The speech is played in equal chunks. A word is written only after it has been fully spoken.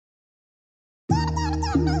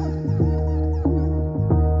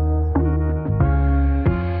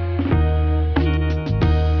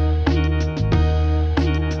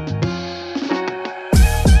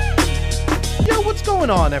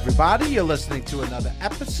on, everybody? You're listening to another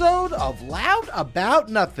episode of Loud About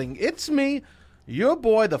Nothing. It's me, your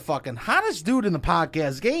boy, the fucking hottest dude in the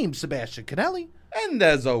podcast game, Sebastian Kenice. And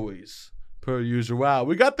as always, per usual,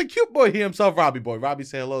 we got the cute boy here himself, Robbie Boy. Robbie,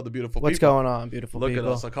 say hello to the beautiful What's people. going on, beautiful Look people?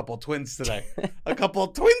 at us, a couple of twins today. A couple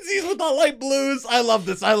of twinsies with the light blues. I love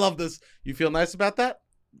this. I love this. You feel nice about that?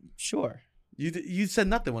 Sure. You said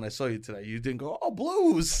nothing when I saw you today. You didn't go, oh,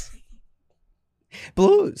 blues.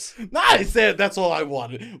 Blues. Nice. That's all I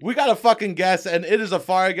wanted. We got a fucking guest, and it is a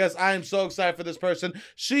fire guest. I am so excited for this person.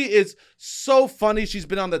 She is so funny. She's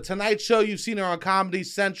been on The Tonight Show. You've seen her on Comedy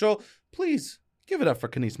Central. Please give it up for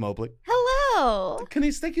Kenice Mobley. Hello.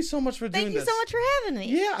 Kenice, thank you so much for doing this. Thank you so much for having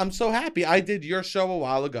me. Yeah, I'm so happy. I did your show a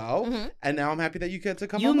while ago, and now I'm happy that you get to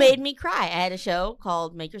come on. You made me cry. I had a show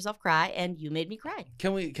called Make Yourself Cry, and you made me cry.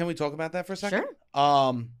 Can we talk about that for a second?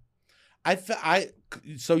 Sure.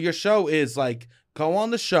 So your show is like, go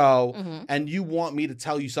on the show, and you want me to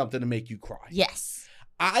tell you something to make you cry. Yes.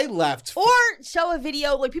 I left. Or show a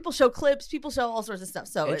video. Like, people show clips. People show all sorts of stuff.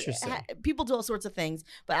 So Interesting. People do all sorts of things.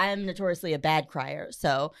 But I am notoriously a bad crier.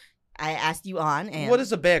 So I asked you on. And What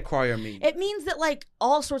does a bad crier mean? it means that, like,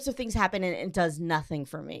 all sorts of things happen and it does nothing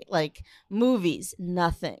for me. Like, movies,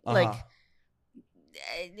 nothing. Like,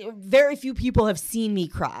 very few people have seen me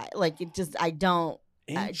cry. Like, it just, I don't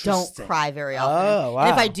cry very often. Oh, wow.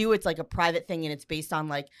 And if I do, it's like a private thing and it's based on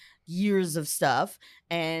like years of stuff,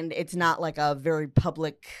 and it's not like a very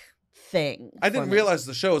public thing. I didn't for me. realize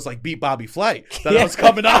the show was like Beat Bobby Flay that I was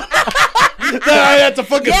coming on. That I had to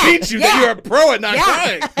fucking beat you. That you're a pro at not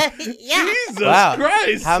crying. Jesus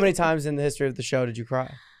Christ! How many times in the history of the show did you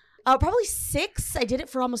cry? Probably 6. I did it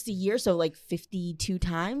for almost a year, so like 52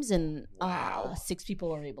 times, and Wow. 6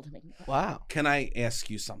 people were able to make me cry. Wow. Can I ask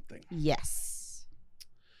you something? Yes.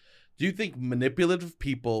 Do you think manipulative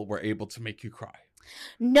people were able to make you cry?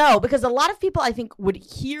 No, because a lot of people, I think, would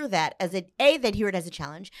hear that as they'd hear it as a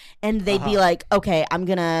challenge, and they'd be like, okay, I'm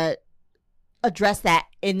going to address that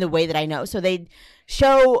in the way that I know. So they'd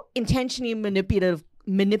show intentionally manipulative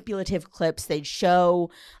clips. They'd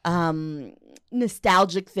show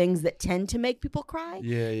nostalgic things that tend to make people cry.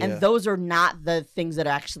 Yeah. And those are not the things that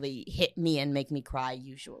actually hit me and make me cry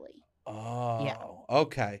usually. Oh, Yeah.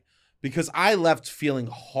 okay. Because I left feeling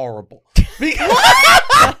horrible.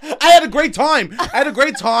 I had a great time. No.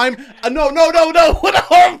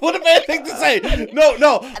 What a bad thing to say.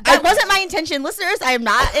 No. That wasn't my intention. Listeners, I am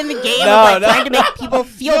not in the game No, of trying to make people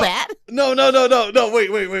feel bad. No.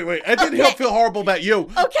 Wait. I didn't feel horrible about you.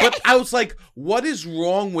 Okay. But I was like, what is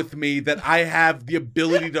wrong with me that I have the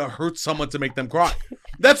ability to hurt someone to make them cry?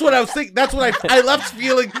 That's what I was thinking. That's what I left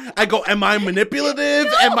feeling. I go, am I manipulative?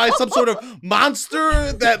 No. Am I some sort of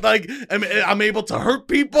monster that like I'm able to hurt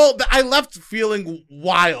people? I left feeling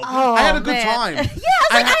wild. Oh, I had a good man. time. Yeah,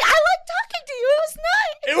 I like talking to you. It was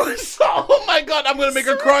nice. It was so, oh my God, I'm going to make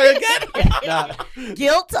her cry again.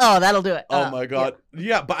 Guilt? Oh, that'll do it. Oh my God.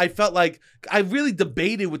 Yeah, but I felt like I really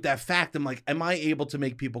debated with that fact. I'm like, am I able to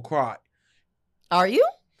make people cry? Are you?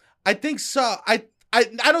 I think so. I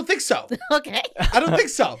don't think so. Okay. I don't think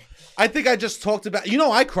so. I think I just talked about,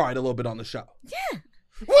 I cried a little bit on the show. Yeah.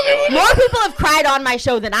 More people have cried on my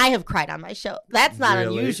show than I have cried on my show. That's not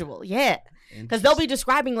unusual. Yeah. Because they'll be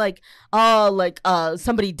describing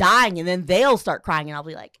somebody dying, and then they'll start crying, and I'll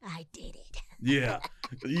be like, I did it. Yeah.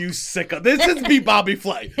 You sicko. This is me, Bobby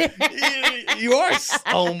Flay. You are.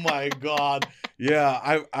 Oh my God.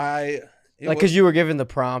 Yeah. Because you were given the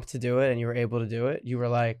prompt to do it and you were able to do it. You were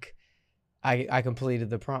like, I completed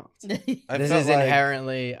the prompt. This is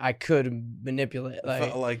inherently, I could manipulate. I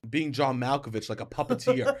felt like being John Malkovich, like a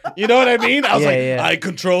puppeteer. You know what I mean? I was I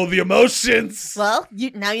control the emotions. Well,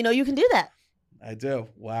 now you know you can do that. I do.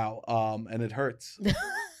 Wow. And it hurts.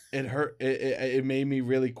 It hurt. It made me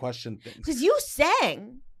really question things. Because you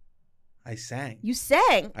sang. I sang. You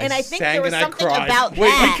sang. And I think there was something cried. about Wait,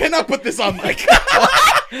 that. we cannot put this on mic.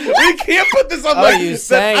 We can't put this on mic. You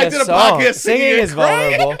sang I did a song. podcast Singing is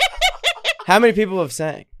vulnerable. How many people have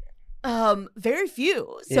sang? Very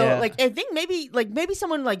few. So Yeah. I think maybe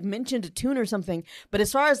someone mentioned a tune or something, but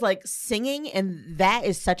as far as singing, and that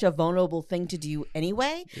is such a vulnerable thing to do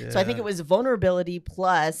anyway. So I think it was vulnerability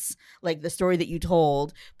plus the story that you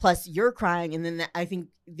told plus you're crying, and then I think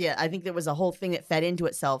there was a whole thing that fed into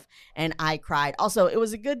itself, and I cried. Also, it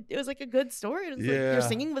was a good story. It was your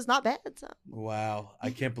singing was not bad. So. Wow, I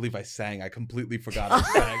can't believe I sang. I completely forgot I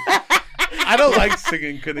sang. I don't like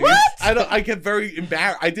singing, Kenice. I get very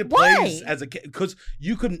embarrassed. I did plays as a kid because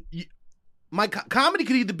my comedy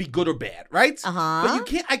could either be good or bad, right? Uh-huh.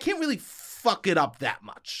 But I can't really fuck it up that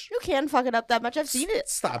much. You can fuck it up that much. I've seen it.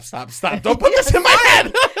 Stop. Don't put this in my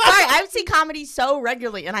head. Sorry, I've seen comedy so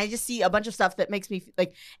regularly, and I just see a bunch of stuff that makes me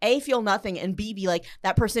like A, feel nothing, and B, be like,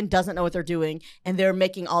 that person doesn't know what they're doing, and they're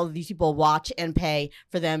making all of these people watch and pay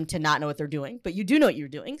for them to not know what they're doing. But you do know what you're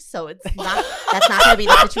doing, so it's not. That's not going to be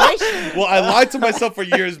the situation. Well, I lied to myself for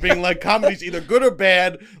years, being like, comedy's either good or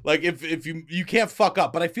bad. Like if you can't fuck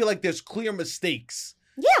up, but I feel like there's clear mistakes.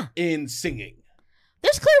 Yeah. In singing.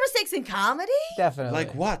 There's clear mistakes in comedy? Definitely.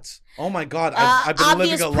 Like what? Oh my God. I've been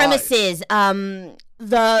living a lie. Obvious premises.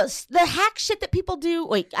 The hack shit that people do.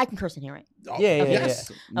 Wait, I can curse in here, right? Oh, yeah.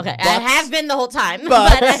 Okay, I have been the whole time.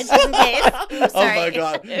 But just in case. Oh my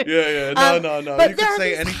God. Yeah. No. But you there can are say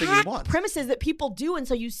these anything hack you want. premises that people do, and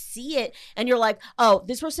so you see it, and you're like, oh,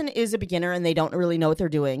 this person is a beginner, and they don't really know what they're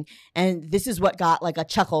doing, and this is what got like a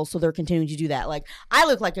chuckle, so they're continuing to do that. Like, I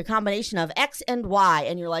look like a combination of X and Y,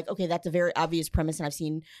 and you're like, okay, that's a very obvious premise, and I've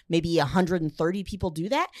seen maybe 130 people do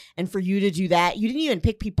that, and for you to do that, you didn't even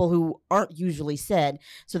pick people who aren't usually said,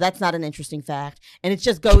 so that's not an interesting fact, and it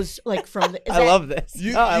just goes like from. I love this.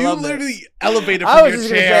 You love literally this. elevated from your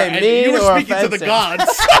chair and you were speaking to the gods.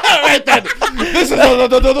 Right then. This is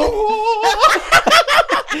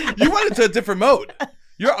you went into a different mode.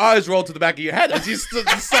 Your eyes rolled to the back of your head as you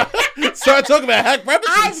start talking about hack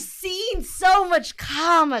premises. I've seen so much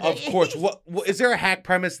comedy. Of course. What is there a hack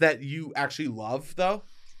premise that you actually love though?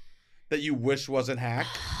 That you wish wasn't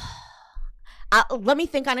hacked? Let me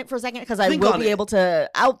think on it for a second because I'll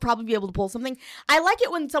probably be able to pull something. I like it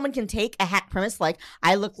when someone can take a hack premise like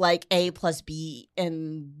I look like A plus B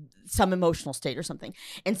in some emotional state or something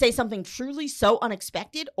and say something truly so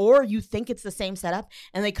unexpected, or you think it's the same setup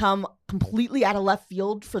and they come completely out of left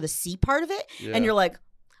field for the C part of it, and you're like,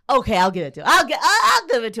 okay, I'll give it to him. I'll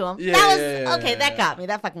give it to him. That got me.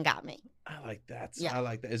 That fucking got me. I like that. Yeah. I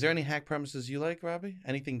like that. Is there any hack premises you like, Robbie?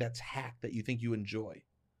 Anything that's hacked that you think you enjoy?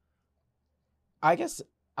 I guess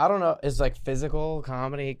I don't know. Is like physical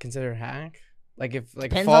comedy considered hack? Like if like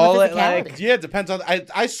depends fall on it like yeah, it depends on.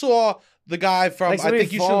 I saw the guy from like I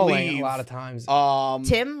Think You Should Leave a lot of times.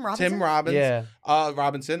 Tim Robbins. Yeah.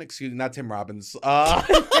 Robinson. Excuse me, not Tim Robbins.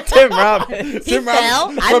 Tim Robbins. Tim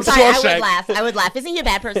Robbins. I'm sorry. I would laugh. Isn't he a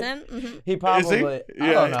bad person? Mm-hmm. He probably. Yeah.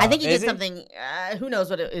 I don't know. I think he did something. Who knows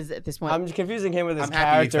what it is at this point? I'm confusing him with his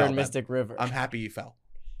character in Mystic River. I'm happy he fell.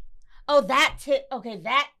 Oh, okay.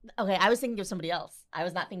 I was thinking of somebody else. I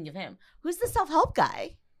was not thinking of him. Who's the self-help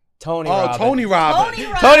guy? Tony Robbins.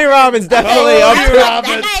 Tony Robbins definitely up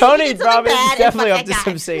to Tony Robbins is definitely up to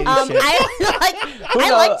some shady shit. I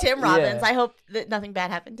like Tim Robbins. Yeah. I hope that nothing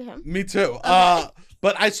bad happened to him. Me too. Okay.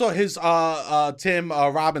 But I saw his Tim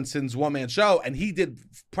Robinson's one-man show, and he did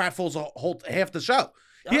pratfalls half the show.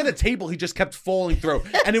 He had a table he just kept falling through,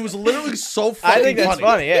 and it was literally so fucking funny. I think that's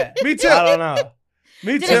funny, yeah. Me too. I don't know.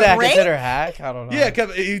 Me too. Is that considered hack? I don't know. Yeah,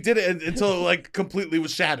 he did it until it like completely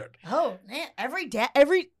was shattered. Oh man,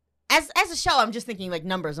 as a show, I'm just thinking like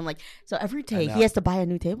numbers. I'm like, so every day he has to buy a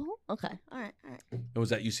new table? Okay, all right. It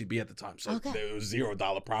was at UCB at the time, so it was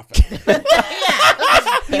 $0 profit.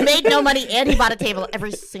 He made no money and he bought a table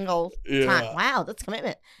every single time. Wow, that's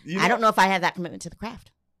commitment. I don't know if I have that commitment to the craft.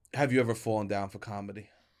 Have you ever fallen down for comedy?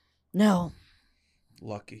 No.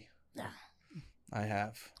 Lucky. No. I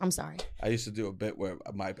have. I'm sorry. I used to do a bit where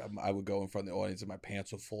I would go in front of the audience and my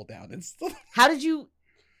pants would fall down and stuff. How did you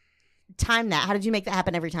time that? How did you make that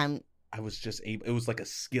happen every time? I was just able. It was like a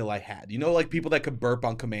skill I had. You know, like people that could burp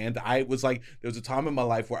on command. I was like, there was a time in my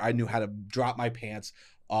life where I knew how to drop my pants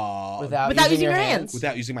without using your hands.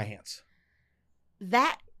 Without using my hands.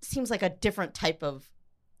 That seems like a different type of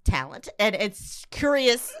talent, and it's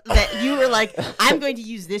curious that you were like, I'm going to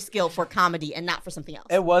use this skill for comedy and not for something else.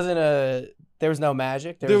 It wasn't there was no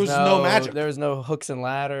magic. There was no magic. There was no hooks and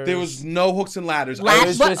ladders. There was no hooks and ladders. What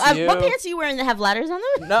pants are you wearing that have ladders on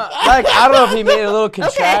them? No, like I don't know if he made a little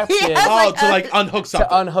contraption. Okay, to like unhook something.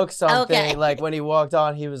 To unhook something. Okay. Like when he walked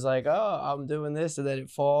on, he was like, "Oh, I'm doing this," and then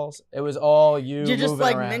it falls. It was all you. You're just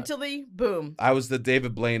like around. Mentally, boom. I was the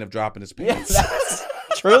David Blaine of dropping his pants. Yeah,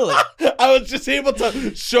 truly. I was just able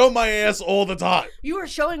to show my ass all the time. You were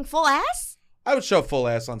showing full ass? I would show full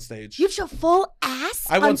ass on stage. You'd show full ass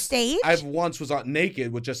on stage? I once was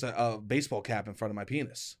naked with just a baseball cap in front of my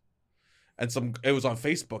penis. And it was on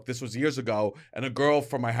Facebook. This was years ago. And a girl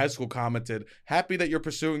from my high school commented, "Happy that you're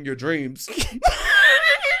pursuing your dreams."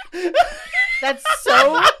 That's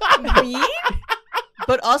so mean,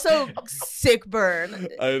 but also sick burn.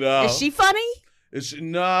 I know. Is she funny?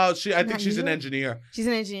 I think she's an engineer. She's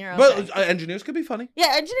an engineer. Okay. But engineers can be funny. Yeah,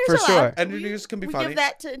 engineers for are sure. loud. Engineers can be funny. Give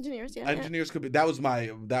that to engineers. Yeah, engineers could be. That was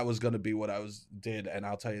going to be what I did, and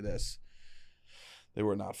I'll tell you this: They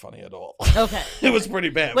were not funny at all. Okay. It was pretty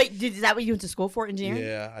bad. Wait, is that what you went to school for, engineering?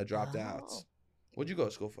 Yeah, I dropped out. What'd you go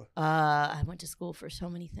to school for? I went to school for so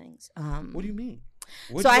many things. What do you mean?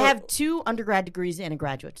 I have 2 undergrad degrees and a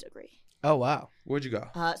graduate degree. Oh, wow. Where'd you go?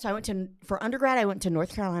 So I went for undergrad, I went to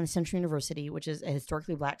North Carolina Central University, which is a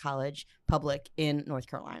historically black college, public in North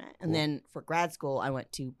Carolina. And then for grad school, I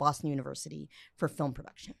went to Boston University for film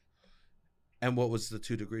production. And what was the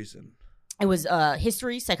 2 degrees in? It was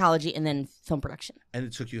history, psychology, and then film production. And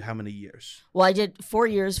it took you how many years? Well, I did 4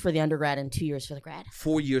 years for the undergrad and 2 years for the grad.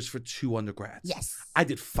 4 years for 2 undergrads? Yes. I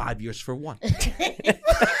did 5 years for 1.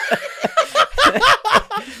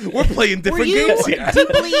 We're playing different games here.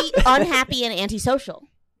 Were you deeply unhappy and antisocial?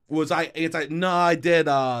 Was I anti? No, I did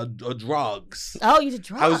drugs. Oh, you did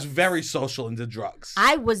drugs. I was very social and did drugs.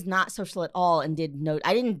 I was not social at all and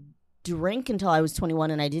I didn't drink until I was 21,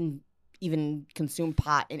 and I didn't even consume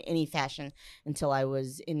pot in any fashion until I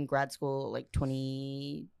was in grad school, like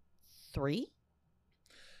 23.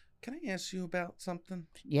 Can I ask you about something?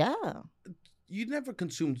 Yeah. You never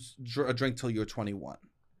consumed a drink till you were 21.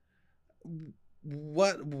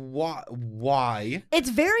 What? Why? It's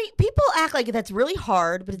people act like that's really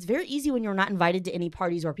hard, but it's very easy when you're not invited to any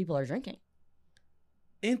parties where people are drinking.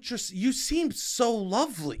 Interesting. You seem so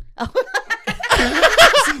lovely.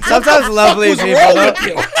 Sometimes lovely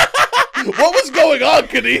people. What was going on,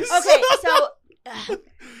 Kenice? Okay, so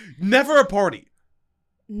never a party.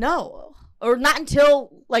 No. Or not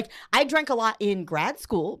until, I drank a lot in grad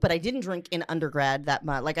school, but I didn't drink in undergrad that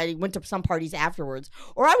much. I went to some parties afterwards.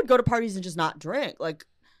 Or I would go to parties and just not drink.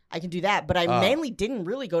 I can do that. But I mainly didn't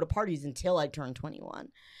really go to parties until I turned 21.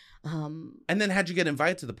 And then how'd you get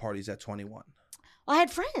invited to the parties at 21? Well, I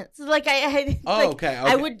had friends. Okay.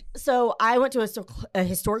 I would. So I went to a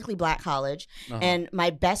historically black college, and my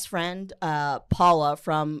best friend, Paula,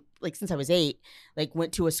 from since I was 8,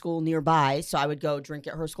 went to a school nearby. So I would go drink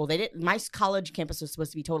at her school. My college campus was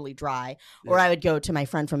supposed to be totally dry, or I would go to my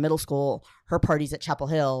friend from middle school, her parties at Chapel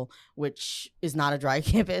Hill, which is not a dry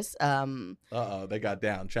campus. They got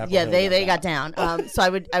down. Chapel yeah, Hill they got down. So I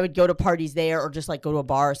would go to parties there, or just go to a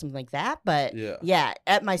bar or something like that. But yeah,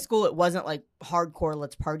 at my school it wasn't hardcore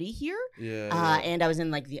let's party here. And I was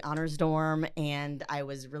in the honors dorm, and I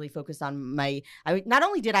was really focused on not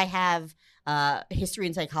only did I have history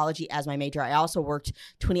and psychology as my major, I also worked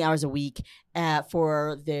 20 hours a week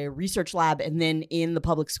for the research lab, and then in the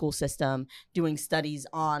public school system doing studies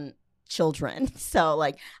on children. So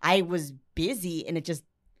I was busy, and I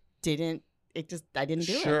didn't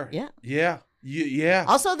do it. Yeah.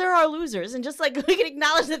 Also, there are losers, and just we can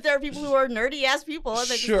acknowledge that there are people who are nerdy ass people and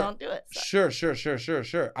they just don't do it. So. Sure.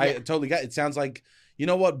 Yeah. I totally get it. It sounds like, you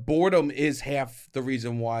know what? Boredom is half the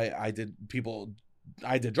reason why I did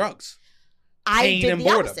drugs. I did the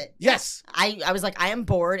boredom. opposite. Yes. I was I am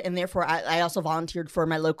bored, and therefore I also volunteered for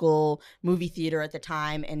my local movie theater at the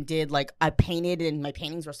time, and did I painted, and my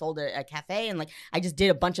paintings were sold at a cafe, and I just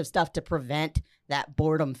did a bunch of stuff to prevent that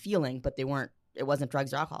boredom feeling, but it wasn't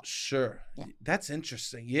drugs or alcohol. Sure. Yeah. That's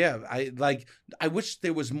interesting. Yeah. I wish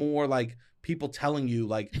there was more people telling you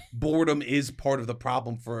boredom is part of the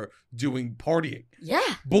problem for doing partying. Yeah.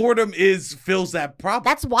 Boredom fills that problem.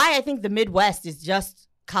 That's why I think the Midwest is just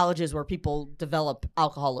colleges where people develop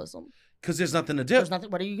alcoholism. Because there's nothing to do. There's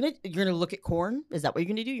nothing. What are you gonna? You're gonna look at corn? Is that what you're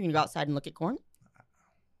gonna do? You're gonna go outside and look at corn?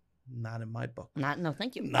 Not in my book. No,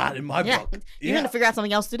 thank you. Not in my book. You're gonna figure out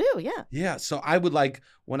something else to do. Yeah. Yeah. So I would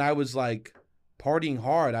when I was partying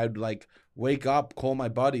hard, I'd wake up, call my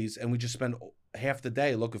buddies, and we just spend half the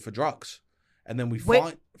day looking for drugs, and then we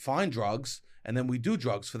find drugs, and then we do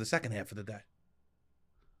drugs for the second half of the day.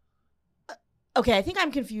 Okay, I think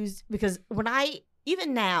I'm confused because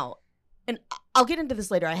even now, and I'll get into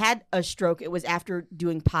this later, I had a stroke. It was after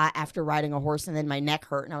doing pot, after riding a horse, and then my neck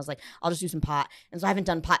hurt, and I was like, I'll just do some pot. And so I haven't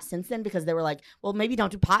done pot since then, because they were like, well, maybe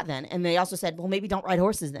don't do pot then. And they also said, well, maybe don't ride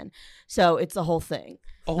horses then. So it's the whole thing.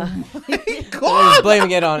 Oh my God. They're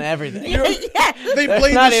blaming it on everything. Yeah. They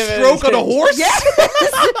blamed the stroke on a horse? Yeah.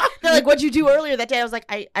 They're like, what'd you do earlier that day? I was like,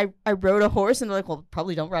 I rode a horse. And they're like, well,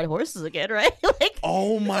 probably don't ride horses again, right?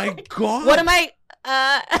 Oh my God. What am I...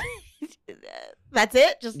 That's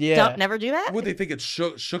it? Just don't never do that? Would they think it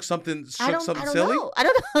shook something silly? I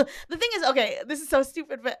don't know. The thing is, okay, this is so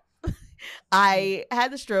stupid, but I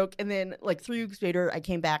had the stroke, and then 3 weeks later, I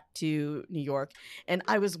came back to New York, and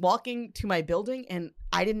I was walking to my building, and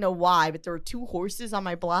I didn't know why, but there were 2 horses on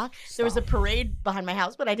my block. Stop. There was a parade behind my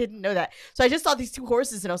house, but I didn't know that. So I just saw these 2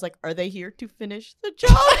 horses, and I was like, are they here to finish the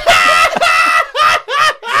job?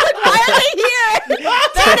 Why are they here? They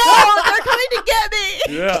know they're coming to get me.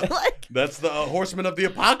 Yeah, that's the horsemen of the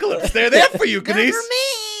apocalypse. They're there for you, Kenice. For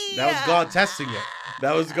me. That was God testing you.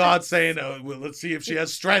 That was God saying, well, let's see if she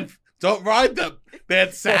has strength. Don't ride them. They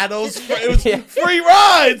had saddles. It was free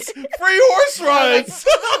rides. Free horse rides.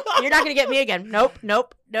 You're not going to get me again. Nope.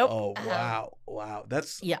 Oh, wow.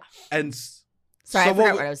 That's... Yeah. And... Sorry, I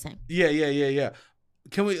forgot what I was saying. Yeah.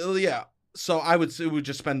 Can we... Yeah. So I would say we would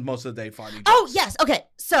just spend most of the day finding drugs. Oh, yes. Okay.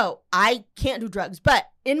 So I can't do drugs, but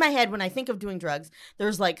in my head, when I think of doing drugs,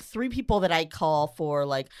 there's like 3 people that I call for,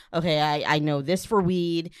 like, okay, I know this for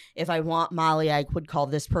weed. If I want Molly, I would call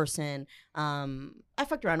this person. I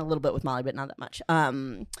fucked around a little bit with Molly, but not that much.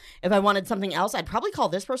 If I wanted something else, I'd probably call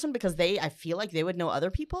this person because I feel like they would know other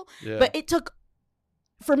people. Yeah. But it took...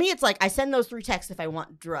 For me, it's like I send those 3 texts if I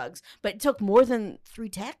want drugs, but it took more than 3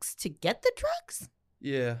 texts to get the drugs.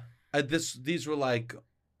 Yeah. These were like,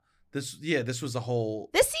 this was a whole.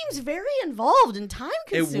 This seems very involved and time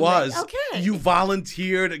consuming. It was. Okay. You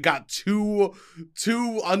volunteered, got two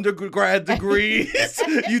undergrad degrees.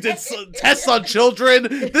 You did tests on children.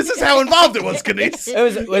 This is how involved it was, Kenice.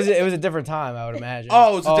 It was a different time, I would imagine.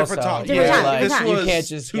 Oh, it was a different time. This was you can't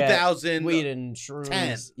just 2000 weed and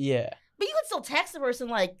shrooms. Yeah. But you could still text the person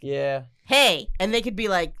like, yeah, hey, and they could be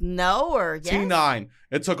like, no, or yes. T9.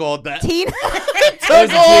 It took all day. T9. It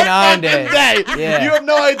took all T9 day. Yeah. You have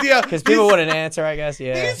no idea. Because people wouldn't answer, I guess.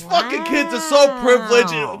 Yeah. These fucking kids are so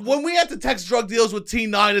privileged. When we had to text drug deals with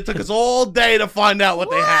T9, it took us all day to find out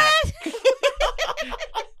what they had.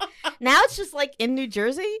 Now it's just like in New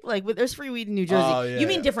Jersey, like there's free weed in New Jersey. Oh, yeah, you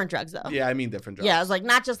mean different drugs though? Yeah, I mean different drugs. Yeah, it's like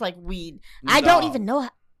not just like weed. No. I don't even know.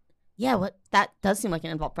 What that does seem like an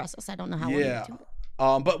involved process. I don't know how. Yeah.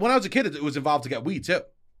 But when I was a kid, it was involved to get weed too.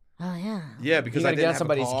 Oh yeah. Yeah, because I didn't get have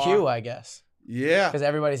somebody's a car. queue, I guess. Yeah. Because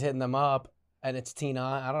everybody's hitting them up, and it's T9.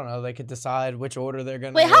 I don't know. They could decide which order they're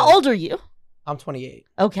gonna. Wait, how old are you? I'm 28.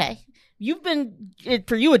 Okay,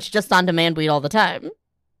 for you. It's just on demand weed all the time.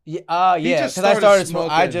 Yeah, because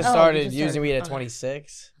I just started using weed at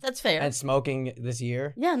 26. That's fair. And smoking this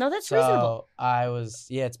year. Yeah, no, that's reasonable.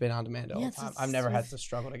 It's been on demand all the time. I've never had to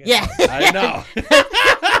struggle to get it. I know.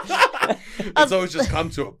 It's always just come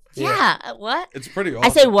to them. Yeah, what? It's pretty awesome.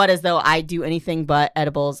 I say what as though I do anything but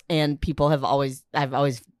edibles, and people I've always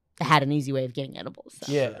had an easy way of getting edibles.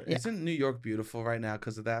 So. Yeah. Isn't New York beautiful right now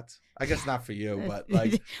because of that? I guess not for you, but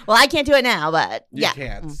like. Well, I can't do it now, but you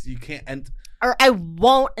can't. You can't. And. Or I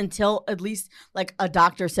won't until at least like a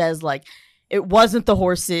doctor says like it wasn't the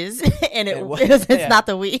horses and it's not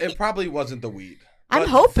the weed. It probably wasn't the weed. I'm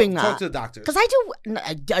hoping not. Talk to the doctor. Because I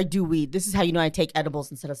do weed. This is how you know I take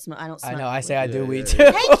edibles instead of smoke. I don't smoke. I know. I say I do weed too.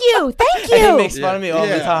 Thank you. And he makes fun of me all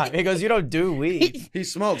the time. He goes, "You don't do weed." He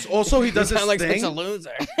smokes. Also, he does this like thing. Such a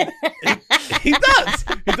loser. He does.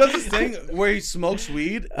 He does this thing where he smokes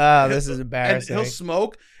weed. This is embarrassing. And he'll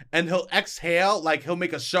smoke and he'll exhale. Like he'll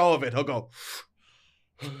make a show of it. He'll go.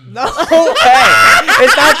 No way.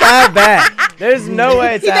 It's not that bad. There's no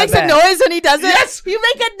way it's that bad. He makes a noise when he does it? Yes. You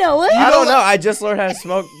make a noise? I don't know. I just learned how to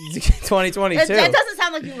smoke 2022. That doesn't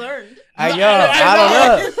sound like you learned. I don't know.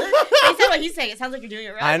 It sounds like he's saying it sounds like you're doing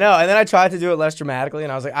it right. I know. And then I tried to do it less dramatically,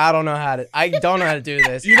 and I was like, I don't know how to do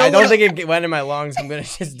this. I don't think it went in my lungs. I'm going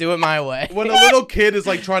to just do it my way. When a little kid is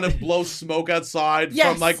like trying to blow smoke outside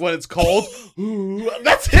from like when it's cold,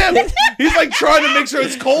 that's him. He's like trying to make sure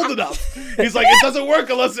it's cold enough. He's like, it doesn't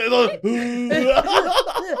work unless Do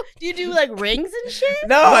you do like rings and shit?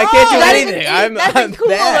 No, I can't do anything. I'm cool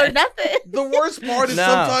bad. or nothing. The worst part is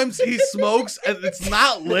sometimes he smokes and it's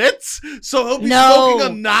not lit, so he'll be smoking a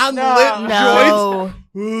non-lit joint.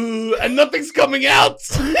 And nothing's coming out.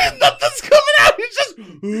 Nothing's coming out. He's just.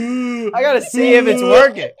 I gotta see if it's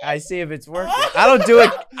working. I don't do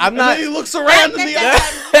it. I'm not. And then he looks around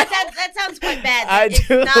That sounds quite bad. It's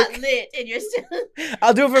not lit, and you're still.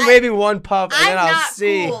 I'll do it for maybe one puff, and then I'll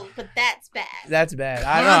see. Cool, but that's bad. That's bad.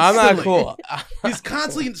 I know. I'm not cool. He's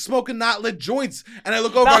constantly smoking not lit joints, and I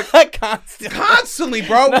look over. Not constantly,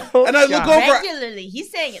 bro. No, and I look over regularly.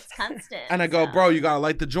 He's saying it's constant. And I go, bro, you gotta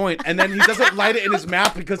light the joint, and then he doesn't light it in his mouth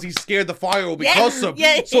because he's scared the fire will be close to him.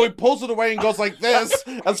 Yeah. So he pulls it away and goes like this,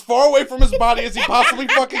 as far away from his body as he possibly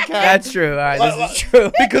fucking can. That's true. All right, this is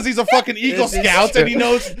true. Because he's a fucking Eagle Scout and he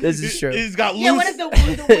knows this is true. He's got loose. Yeah, what if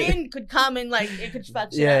the wind could come and like it could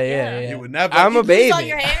fuck shit up? Yeah. You would never. I'm a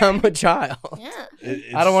baby. I'm a child. Yeah.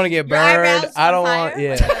 I don't want to get burned. I don't want.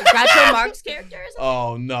 Yeah. Groucho Marx characters.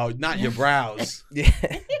 Oh no, not your brows. Yeah.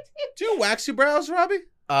 Do you wax your brows, Robbie?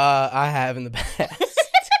 I have in the past.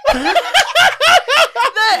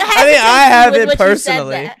 I think I have it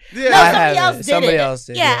personally. Yeah. No, somebody else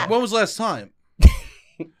did. Yeah. When was the last time?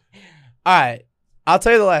 All right. I'll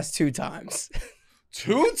tell you the last 2 times.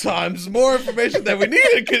 2 times? More information than we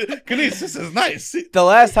needed. Kenice, this is nice. The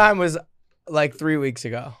last time was like 3 weeks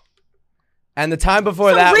ago. And the time before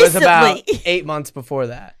So that was about recently. 8 months before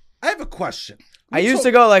that. I have a question. I used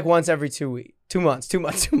to go like once every 2 weeks. 2 months.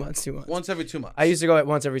 Once every 2 months. I used to go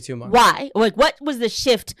once every 2 months. Why? Like, what was the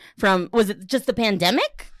shift from? Was it just the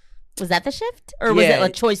pandemic? Was that the shift, or was it a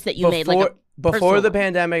choice that you made? Like before the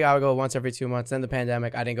pandemic, I would go once every 2 months. Then the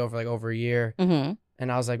pandemic, I didn't go for like over a year. Mm-hmm.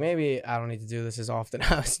 And I was like, maybe I don't need to do this as often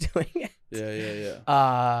as I was doing it.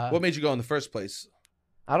 Yeah. What made you go in the first place?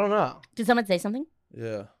 I don't know. Did someone say something?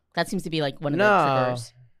 Yeah. That seems to be like one of the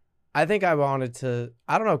triggers. I think I wanted to.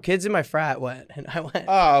 I don't know. Kids in my frat went, and I went.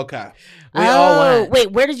 Oh, okay. We all went.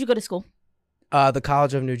 Wait, where did you go to school? The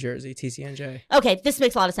College of New Jersey, TCNJ. Okay, this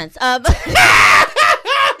makes a lot of sense.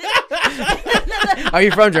 Are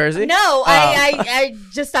you from Jersey? No, I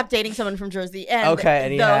just stopped dating someone from Jersey, and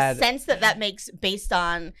and the sense that makes based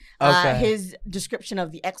on his description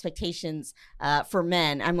of the expectations for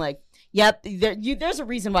men, I'm like, yep, there's a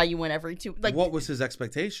reason why you went every two. Like, what was his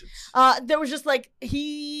expectations? There was just like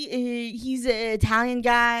he's an Italian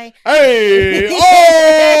guy. Hey,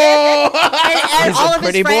 oh! and Is all he a of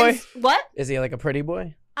pretty his friends. boy? What? Is he like a pretty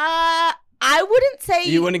boy? I wouldn't say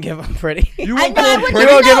You wouldn't give him pretty. You I won't know, I give him wouldn't- pretty? You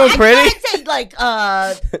won't give him I pretty? I'd say like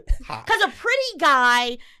because a pretty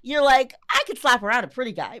guy, you're like, I could slap around a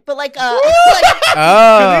pretty guy, but like Kenice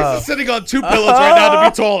Oh. is sitting on 2 pillows right now to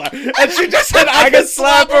be taller, and she just said, "I can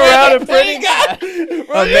slap around a pretty guy."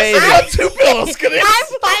 Bro, you're Amazing. sitting on 2 pillows, Kenice.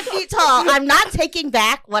 I'm 5 feet tall. I'm not taking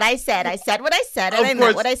back what I said. I said what I said, and Of I meant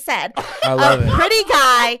course. what I said. I love A it. pretty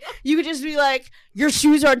guy, you could just be like, your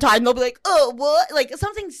shoes are untied, and they'll be like, oh, what? Like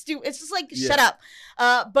something stupid. It's just like, shut up.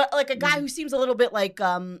 But like a guy who seems a little bit like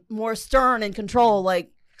more stern and control,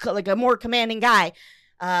 like a more commanding guy,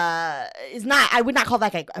 is not. I would not call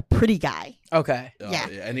that guy a pretty guy. Okay. Oh, Yeah.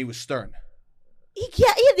 and he was stern. He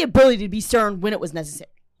had the ability to be stern when it was necessary,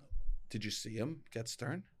 Did you see him get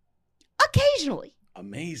stern? occasionally,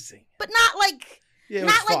 Amazing. but not like. Yeah, it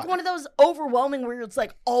was Not like fun. one of those overwhelming where it's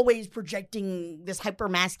like always projecting this hyper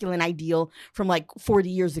masculine ideal from like 40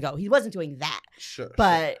 years ago. He wasn't doing that, Sure.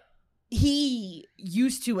 but he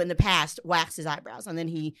used to in the past wax his eyebrows, and then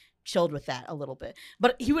he chilled with that a little bit.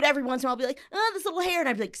 But he would every once in a while be like, "Oh, this little hair," and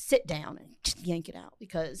I'd be like, "Sit down and just yank it out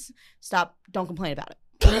because don't complain about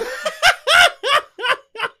it."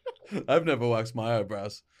 I've never waxed my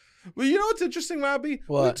eyebrows. Well, you know what's interesting, Robbie?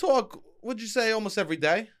 What? We talk, would you say, almost every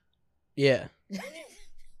day? Yeah.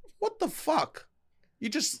 What the fuck?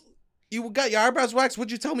 You got your eyebrows waxed?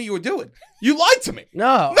 What'd you tell me you were doing? You lied to me.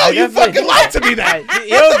 No. No, I you definitely- fucking lied to me then. You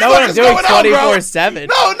don't know what I'm doing What's going on, bro? 24/7.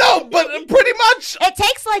 No, but pretty much. It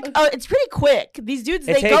takes like it's pretty quick. These dudes,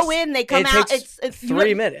 It they takes- go in, they come it out. takes It's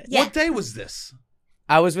 3 minutes. Yeah. What day was this?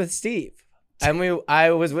 I was with Steve. And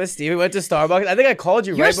I was with Steve. We went to Starbucks. I think I called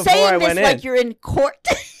you You're right before I saying went this like in. you're in court.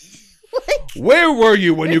 Where were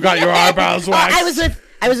you when you got your eyebrows waxed?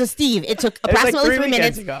 I was with Steve. It took It was like approximately 3 weekends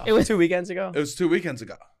minutes. ago. It was 2 weekends ago. It was 2 weekends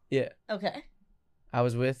ago. Yeah. okay. I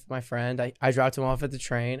was with my friend. I dropped him off at the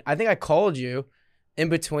train. I think I called you in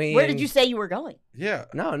between. Where did you say you were going? Yeah.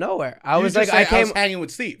 No, nowhere. I You was just like, I said came. was hanging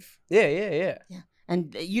with Steve. Yeah.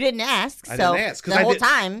 And you didn't ask. I So didn't ask, 'cause the I whole did-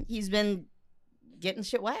 time he's been getting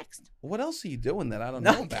shit waxed. What else are you doing that I don't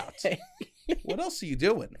know about? Okay. What else are you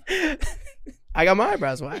doing? I got my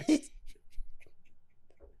eyebrows waxed.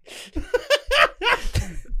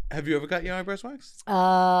 Have you ever got your eyebrows waxed?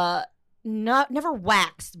 Never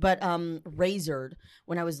waxed, but razored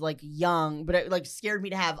when I was like young. But it like scared me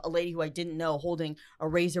to have a lady who I didn't know holding a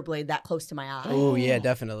razor blade that close to my eye. Oh yeah,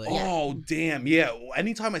 definitely. Oh damn, yeah.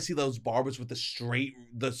 Anytime I see those barbers with the straight,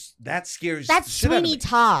 that scares. That's the shit out of Sweeney me.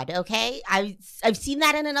 Todd, okay? I've seen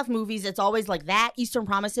that in enough movies. It's always like that. Eastern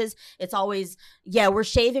Promises. It's always, yeah, we're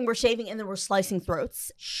shaving, and then we're slicing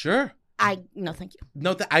throats. Sure. No, thank you.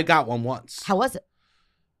 No, I got one once. How was it?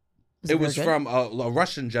 It was very good? from a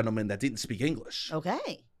Russian gentleman that didn't speak English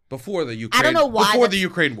Okay. before the Ukraine. I don't know why. Before the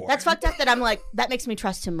Ukraine war. That's fucked up that I'm like, that makes me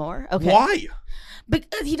trust him more. Okay. Why?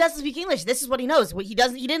 Because he doesn't speak English. This is what he knows. He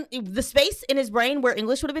didn't, the space in his brain where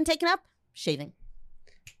English would have been taken up, shaving.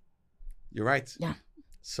 You're right. Yeah.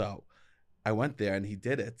 So I went there and he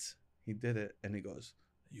did it. And he goes,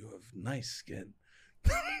 "You have nice skin."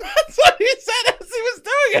 That's what he said as he was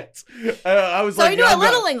doing it. I was So like, he knew "Yeah, a I'm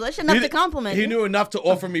little not-" English, enough to compliment He you. knew enough to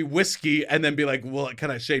offer me whiskey and then be like, "Well, can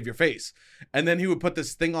I shave your face?" And then he would put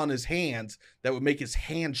this thing on his hands that would make his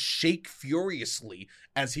hand shake furiously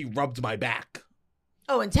as he rubbed my back.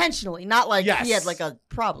 Oh, intentionally, not like Yes. he had like a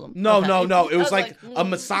problem. No. Okay. It was I like a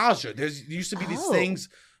massager. There used to be these Oh. things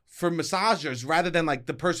for massagers, rather than like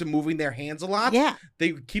the person moving their hands a lot. Yeah.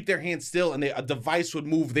 They would keep their hands still, and a device would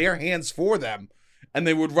move their hands for them, and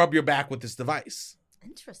they would rub your back with this device.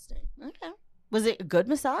 Interesting. Okay. Was it a good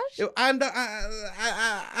massage? I'm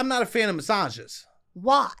not a fan of massages.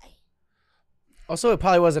 Why? Also, it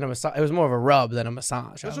probably wasn't a massage. It was more of a rub than a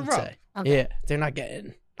massage. It was I a would rub. say. Okay. Yeah, they're not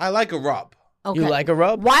getting. I like a rub. Okay. You like a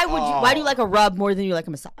rub? Why do you like a rub more than you like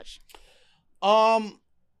a massage?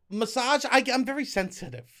 Massage. I'm very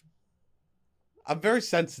sensitive. I'm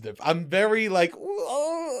very like.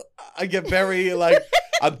 I get very like.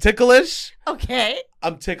 I'm ticklish. Okay.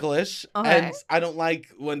 I'm ticklish, Okay. and I don't like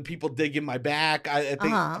when people dig in my back. I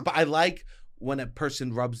think, but I like when a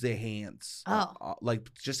person rubs their hands. Like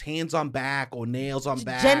just hands on back or nails on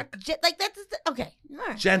back. Like that's okay. All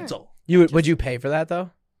right. Gentle. Would you pay for that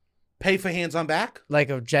though? Pay for hands on back? Like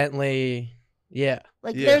a gently, yeah.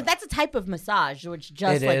 Like Yeah. that's a type of massage, which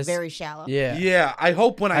just It like is. very shallow. Yeah. Yeah. I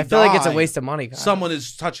hope when I feel die, like it's a waste of money. Kyle. someone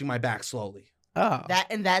is touching my back slowly. Oh.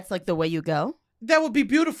 That's like the way you go. That would be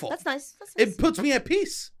beautiful. That's nice. That's nice. It puts me at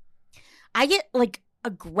peace. I get like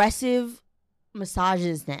aggressive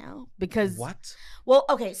massages now because What? Well,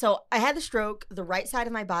 okay, so I had the stroke. The right side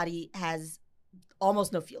of my body has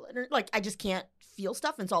almost no feeling. Like I just can't feel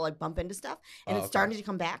stuff, and so I'll like bump into stuff, and it's starting to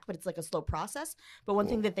come back, but it's like a slow process. But one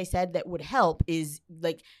thing that they said that would help is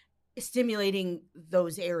like stimulating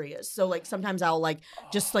those areas. So like sometimes I'll like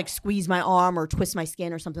just like squeeze my arm or twist my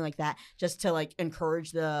skin or something like that just to like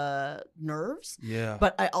encourage the nerves. Yeah.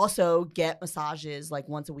 But I also get massages like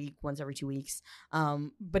once a week, once every 2 weeks.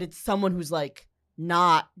 But it's someone who's like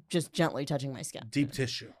not just gently touching my skin. Deep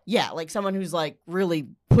tissue. Yeah, like someone who's like really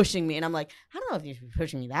pushing me, and I'm like, I don't know if you should be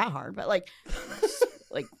pushing me that hard, but like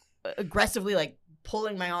like aggressively like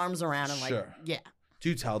pulling my arms around and like Sure. yeah. Do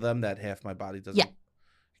you tell them that half my body doesn't? Yeah.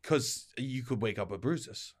 Because you could wake up with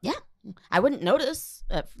bruises. Yeah. I wouldn't notice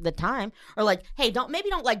at the time. Or like, hey, don't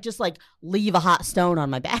like just like leave a hot stone on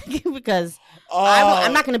my back because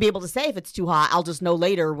I'm not going to be able to say if it's too hot. I'll just know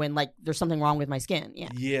later when like there's something wrong with my skin. Yeah.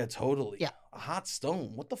 Yeah, totally. Yeah. A hot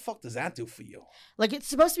stone. What the fuck does that do for you? Like it's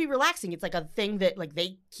supposed to be relaxing. It's like a thing that like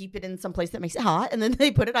they keep it in some place that makes it hot, and then they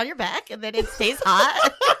put it on your back, and then it stays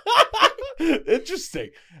hot. Interesting.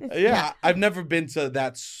 Yeah, I've never been to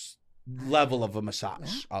that level of a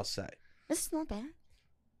massage, I'll say. This is not bad.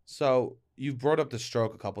 So you brought up the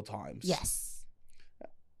stroke a couple times. Yes.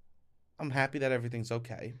 I'm happy that everything's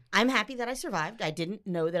okay. I'm happy that I survived. I didn't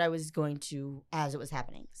know that I was going to as it was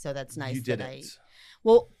happening. So that's nice. You didn't.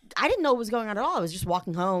 Well, I didn't know what was going on at all. I was just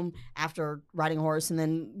walking home after riding a horse, and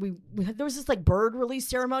then there was this like bird release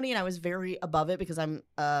ceremony, and I was very above it because I'm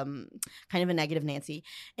kind of a negative Nancy,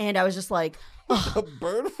 and I was just like, a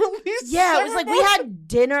bird release? Yeah, it was like we had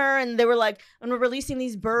dinner, and they were like, and we're releasing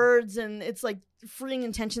these birds, and it's like freeing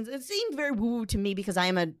intentions. It seemed very woo-woo to me because I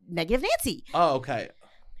am a negative Nancy. Oh, okay.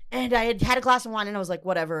 And I had a glass of wine, and I was like,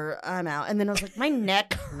 whatever, I'm out. And then I was like, my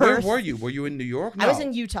neck hurts. Where were you? Were you in New York? No. I was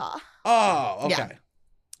in Utah. Oh, okay. Yeah.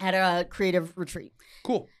 At a creative retreat.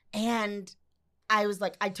 Cool. And I was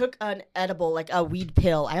like, I took an edible, like a weed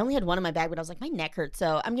pill. I only had one in my bag, but I was like, my neck hurts,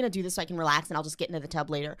 so I'm going to do this so I can relax, and I'll just get into the tub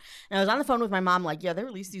later. And I was on the phone with my mom, like, yeah, they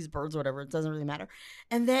released these birds or whatever. It doesn't really matter.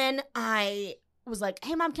 And then I was like,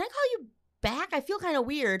 hey, Mom, can I call you back? I feel kind of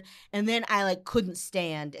weird. And then I like couldn't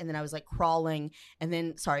stand, and then I was like crawling, and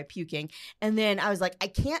then, puking. And then I was like, I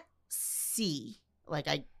can't see.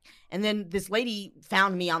 And then this lady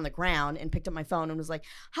found me on the ground and picked up my phone and was like,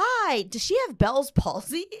 hi, does she have Bell's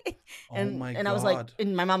palsy? And, oh my God. And I was like,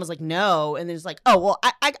 and my mom was like, no. And then it's like, oh, well,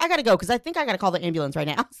 I got to go because I think I got to call the ambulance right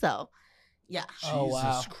now. So, yeah.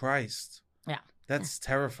 Jesus Christ. Yeah. That's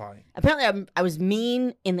terrifying. Apparently, I was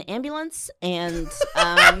mean in the ambulance, and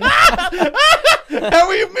How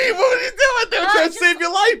were you mean? What were you doing? They were trying to save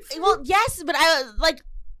your life. Well, yes, but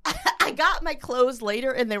I got my clothes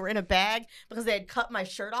later, and they were in a bag because they had cut my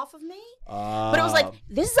shirt off of me. But it was like,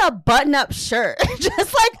 this is a button-up shirt.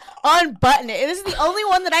 Just like unbutton it. And this is the only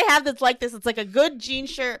one that I have that's like this. It's like a good jean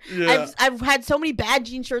shirt. Yeah. I've had so many bad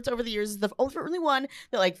jean shirts over the years. It's the only one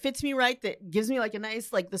that like fits me right, that gives me like a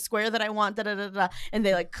nice, like the square that I want, and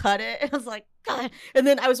they like cut it. And I was like, God. And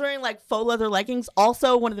then I was wearing like faux leather leggings.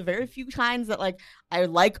 Also, one of the very few kinds that like I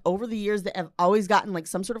like over the years that have always gotten like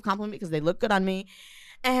some sort of compliment because they look good on me.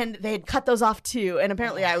 And they had cut those off too. And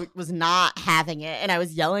apparently I was not having it. And I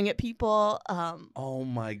was yelling at people. Oh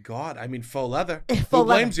my God. I mean, faux leather. Faux Who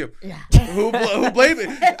blames leather. you? Yeah. Who blames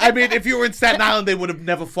it? I mean, if you were in Staten Island, they would have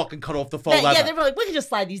never fucking cut off the faux leather. Yeah, they were like, we can just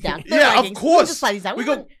slide these down. They're Yeah, leggings. of course. We can just slide these down. We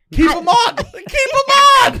go, keep them on. Keep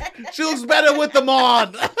them on. She looks better with them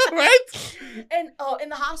on. Right? And in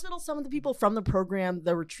the hospital, some of the people from the program,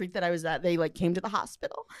 the retreat that I was at, they like came to the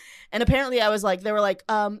hospital. And apparently I was like, they were like,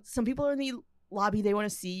 some people are in the lobby. They want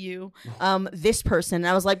to see you. This person. And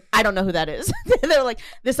I was like, I don't know who that is. They were like,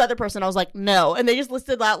 this other person. I was like, no. And they just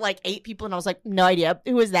listed out like 8 people. And I was like, no idea.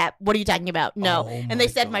 Who is that? What are you talking about? No. And they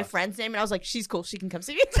said my friend's name. And I was like, she's cool. She can come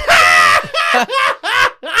see me.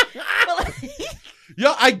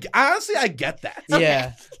 Yo, I honestly I get that.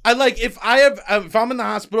 Yeah. I like if I'm in the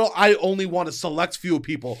hospital, I only want a select few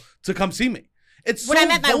people to come see me. It's when so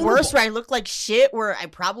I'm at my vulnerable. worst, where I look like shit, where I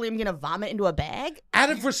probably am gonna vomit into a bag. Out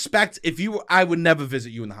of respect, I would never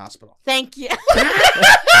visit you in the hospital. Thank you.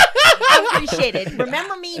 I appreciate it.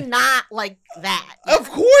 Remember me not like that. Of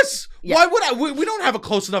course. Yeah. Why would I? We don't have a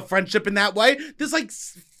close enough friendship in that way. There's like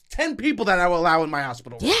 10 people that I will allow in my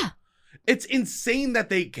hospital room. Yeah. It's insane that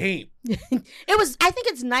they came. I think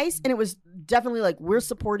it's nice, and it was definitely like, we're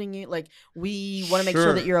supporting you. Like, we want to make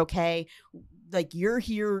sure that you're okay. Like, you're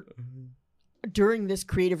here during this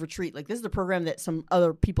creative retreat. Like, this is the program that some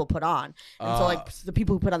other people put on. And so like the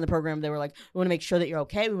people who put on the program, they were like, we want to make sure that you're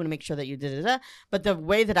okay. We want to make sure that you da-da-da. But the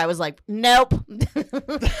way that I was like, nope. Bye.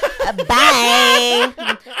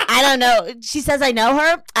 I don't know. She says I know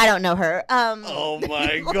her. I don't know her. Oh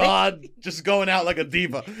my God. Just going out like a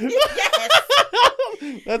diva. Yes.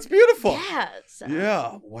 That's beautiful. Yeah. So.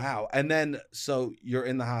 Yeah. Wow. And then, so you're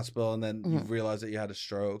in the hospital and then you realize that you had a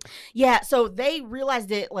stroke. Yeah. So they realized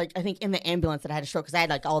it, like, I think in the ambulance that I had a stroke, because I had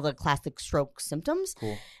like all the classic stroke symptoms.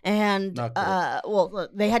 Cool. And, Not cool. well,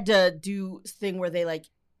 they had to do this thing where they like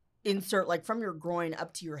insert like from your groin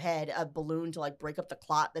up to your head a balloon to like break up the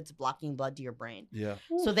clot that's blocking blood to your brain. Yeah.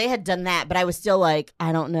 So they had done that, but I was still like,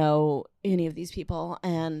 I don't know any of these people,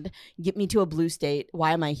 and get me to a blue state.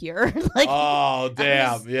 Why am I here? Like, oh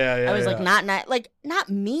damn. I was like not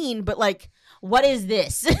mean, but like, what is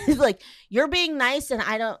this? Like, you're being nice, and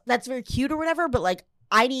I don't. That's very cute or whatever, but like,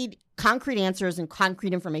 I need concrete answers and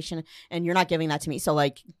concrete information, and you're not giving that to me. So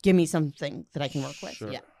like, give me something that I can work with.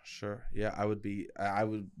 Yeah. Sure. Yeah, I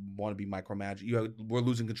would want to be micromanaged. We're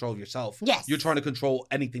losing control of yourself. Yes. You're trying to control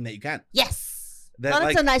anything that you can. Yes. That, well,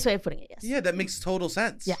 that's a nice way of putting it, yes. Yeah, that makes total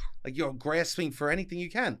sense. Yeah. Like, you're grasping for anything you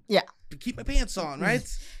can. Yeah. To keep my pants on, right?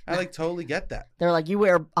 I like totally get that. They're like, you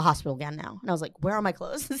wear a hospital gown now. And I was like, where are my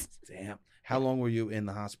clothes? Damn. How long were you in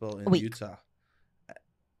the hospital in Utah?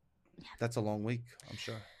 That's a long week, I'm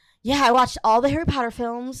sure. Yeah, I watched all the Harry Potter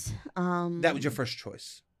films. That was your first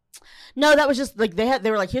choice? No, that was just like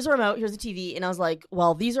they were like, here's a remote, here's a TV, and I was like,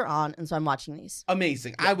 well, these are on, and so I'm watching these.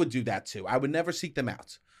 Amazing. Yeah. I would do that too. I would never seek them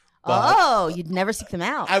out. Oh, you'd never seek them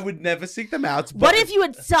out. I would never seek them out. What if you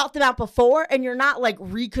had sought them out before and you're not like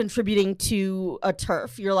recontributing to a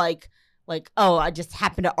turf? You're like, oh, I just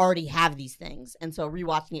happen to already have these things, and so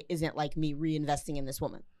rewatching it isn't like me reinvesting in this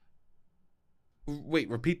woman. Wait,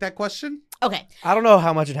 repeat that question? Okay. I don't know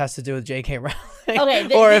how much it has to do with J.K. Rowling.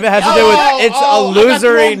 Okay. Or if it has to do with it's a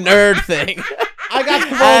losery nerd thing. I got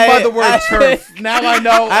thrown by the word turf. Now I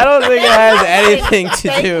know. I don't think it has anything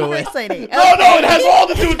to do with. No, it has all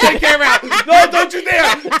to do with J.K. Rowling. No, don't you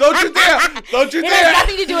dare! Don't you dare! Don't you dare! It has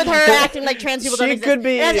nothing to do with her acting like trans people don't exist. Could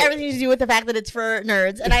be. It has everything to do with the fact that it's for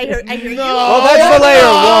nerds. And I hear you. Well, that's for layer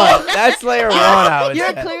 1. That's layer 1. I would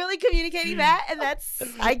You're say. clearly communicating that, and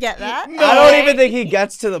I get that. No. I don't even think he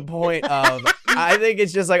gets to the point of. I think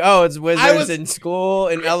it's just like, oh, it's wizards in school,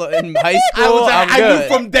 in high school. I knew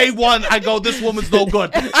from day one. I go, this woman's no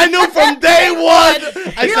good. I knew from day one.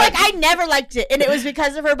 You're like, I never liked it, and it was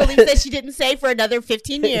because of her belief that she didn't say for another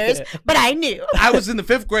 15 years. But I knew. I was in the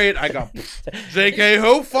 5th grade. I go, JK,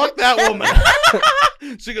 who? Fuck that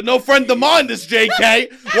woman. She got no friend of mine. This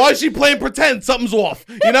JK. Why is she playing pretend? Something's off.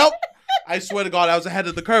 You know. I swear to God, I was ahead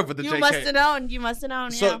of the curve with the JK. You must have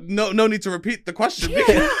known. So no need to repeat the question.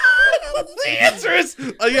 The answer is,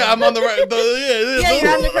 I'm on the right.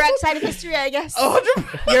 You're on the correct side of history, I guess.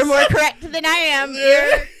 100%. You're more correct than I am.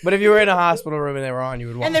 Yeah. But if you were in a hospital room and they were on, you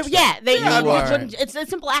would watch. It's a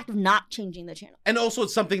simple act of not changing the channel. And also,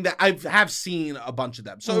 it's something that I have seen a bunch of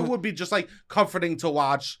them, so it would be just like comforting to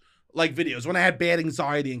watch like videos. When I had bad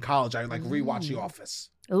anxiety in college, I would like rewatch The Office.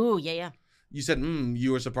 Ooh, yeah. You said,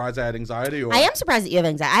 you were surprised I had anxiety? Or? I am surprised that you have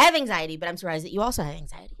anxiety. I have anxiety, but I'm surprised that you also have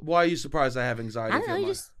anxiety. Why are you surprised I have anxiety? I don't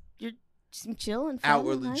know. You're just chill and fun.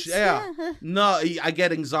 Outwardly, nice. yeah. No, I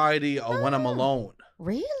get anxiety when I'm alone.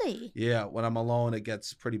 Really? Yeah, when I'm alone, it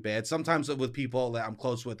gets pretty bad. Sometimes with people that I'm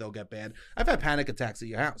close with, they'll get bad. I've had panic attacks at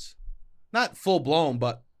your house. Not full blown,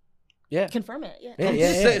 but... Yeah. Confirm it.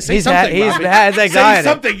 Yeah. Say something. He has anxiety. Say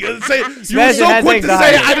something. You were so quick to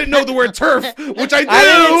say I didn't know the word turf, which I do.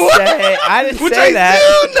 I didn't say that.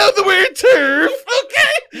 I do know the word turf.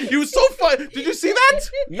 Okay. You were so fun. Did you see that?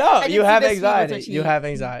 No, you have anxiety. You have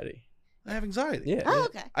anxiety. I have anxiety. Yeah. Oh,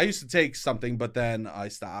 okay. I used to take something, but then I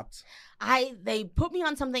stopped. They put me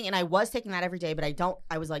on something, and I was taking that every day, but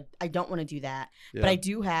I was like, I don't want to do that. Yeah. But I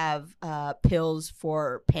do have pills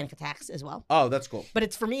for panic attacks as well. Oh, that's cool. But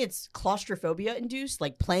it's for me, it's claustrophobia induced,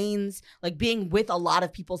 like planes, like being with a lot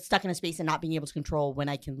of people stuck in a space and not being able to control when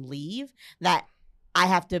I can leave. That I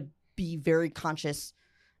have to be very conscious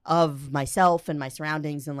of myself and my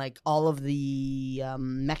surroundings and like all of the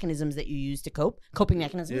mechanisms that you use to coping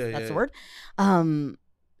mechanisms. That's the word.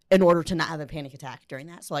 In order to not have a panic attack during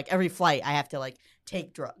that. So like every flight, I have to like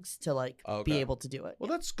take drugs to like be able to do it. Well,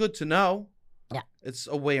 that's good to know. Yeah. It's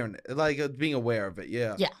awareness, like being aware of it.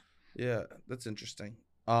 Yeah. Yeah. Yeah. That's interesting.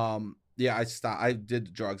 Yeah, I stopped. I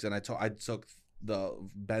did drugs and I took the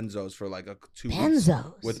benzos for like 2 weeks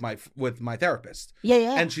with my therapist.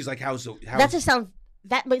 Yeah. And she's like, how's that just sounds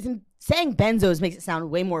saying benzos makes it sound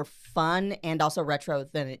way more fun and also retro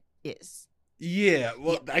than it is. Yeah,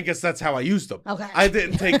 well, I guess that's how I used them. Okay. I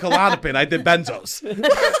didn't take Klonopin. I did benzos.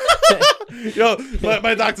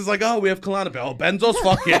 My doctor's like, oh, we have Klonopin. Oh, benzos?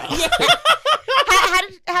 Fuck yeah.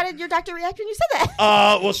 How did your doctor react when you said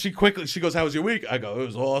that? Well, she goes, how was your week? I go, it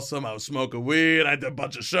was awesome. I was smoking weed. I did a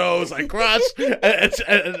bunch of shows. I crushed.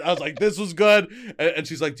 and I was like, this was good. And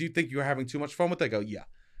she's like, do you think you were having too much fun with it? I go, yeah.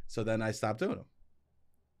 So then I stopped doing them.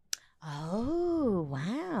 Oh,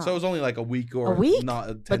 wow. So it was only like a week or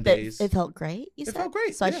 10 days. It felt great, you said? It felt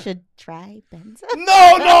great, So I should try benzo?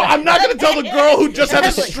 No, I'm not going to tell the girl who just had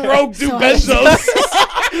a stroke do benzos.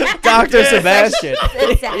 Dr. Sebastian.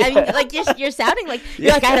 I mean, like you're sounding like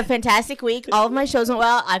you're like I had a fantastic week. All of my shows went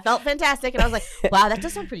well. I felt fantastic, and I was like, wow, that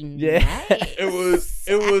does sound pretty nice.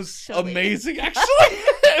 It was amazing. Actually,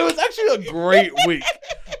 it was actually a great week.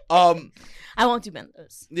 I won't do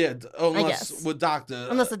benzos. Yeah, unless the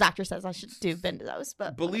doctor says I should do benzos.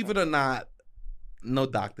 But believe it or not, no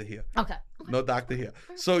doctor here. Okay. No doctor here.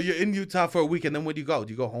 So you're in Utah for a week, and then where do you go?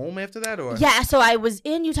 Do you go home after that, or? Yeah, so I was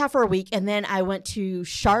in Utah for a week, and then I went to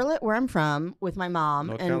Charlotte, where I'm from, with my mom,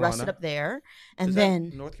 and rested up there. And Is then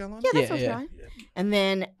that North Carolina. Yeah, that's North Carolina. Yeah. And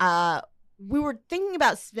then we were thinking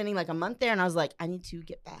about spending like a month there, and I was like, I need to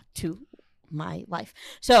get back to my life.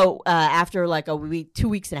 So after like 2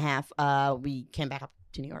 weeks and a half, we came back up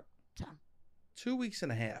to New York. So 2 weeks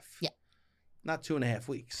and a half. Yeah. Not 2.5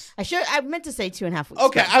 weeks. I meant to say 2.5 weeks.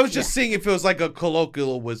 Okay, I was just seeing if it was like a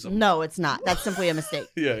colloquialism. No, it's not. That's simply a mistake.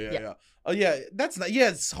 Yeah. Oh yeah, that's not. Yeah,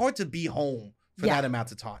 it's hard to be home for that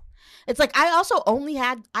amount of time. It's like I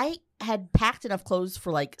had packed enough clothes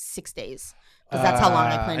for like 6 days. Because that's how long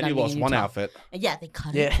I planned on being in Utah. And you lost one outfit. Yeah, they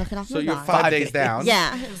cut it. Took it off so you're 5 days down.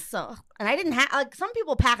 Yeah. So, and I didn't have, like, some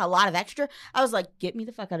people pack a lot of extra. I was like, get me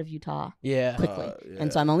the fuck out of Utah. Yeah. Quickly.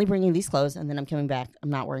 And so I'm only bringing these clothes, and then I'm coming back. I'm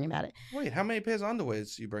not worrying about it. Wait, how many pairs of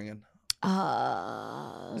underwears you bring in?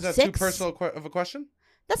 Is that 6? too personal of a question?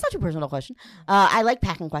 That's not too personal question. I like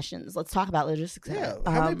packing questions. Let's talk about logistics. Yeah.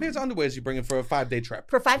 How many pairs of underwears you bring in for a 5-day trip?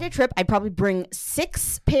 For a 5-day trip, I'd probably bring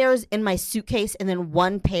 6 pairs in my suitcase and then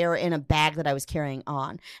 1 pair in a bag that I was carrying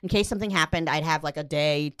on. In case something happened, I'd have like a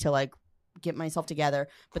day to like get myself together.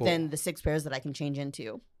 But then the 6 pairs that I can change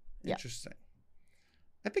into. Interesting.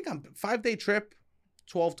 I think I'm 5-day trip.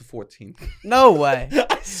 12 to 14. No way.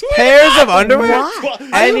 I swear. Pairs of underwear?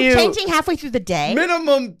 Are you changing halfway through the day?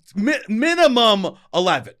 Minimum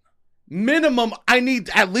 11. Minimum, I need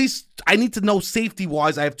to know safety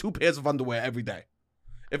wise. I have 2 pairs of underwear every day.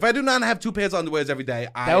 If I do not have 2 pairs of underwear every day,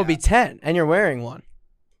 that would be 10, and you're wearing one.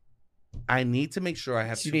 I need to make sure I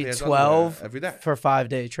have so 2 pairs 12 of underwear every day for a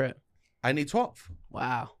 5-day trip. I need 12.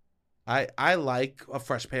 Wow. I like a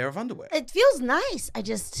fresh pair of underwear. It feels nice. I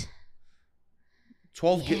just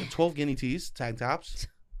 12 guinea tees, tank tops.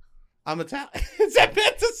 I'm Italian. Is that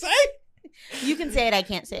bad to say? You can say it. I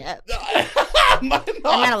can't say it. I'm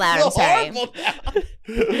not allowed. I'm sorry.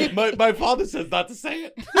 My father says not to say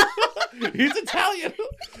it. He's Italian,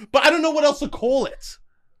 but I don't know what else to call it.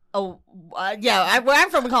 Oh, yeah. Where I'm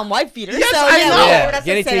from, we call them wife beaters. Yes, so, I know. Yeah,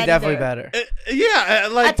 guinea tee definitely better.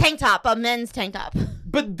 Like a tank top, a men's tank top.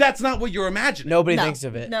 But that's not what you're imagining. Nobody thinks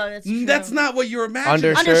of it. No, that's true. That's not what you're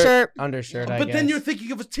imagining. Undershirt. But then you're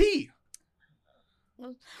thinking of a tee.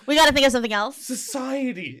 We got to think of something else.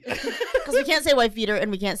 Society. Because we can't say wife beater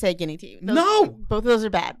and we can't say guinea tee. Both of those are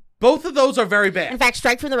bad. Both of those are very bad. In fact,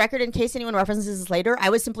 strike from the record in case anyone references this later.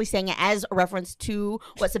 I was simply saying it as a reference to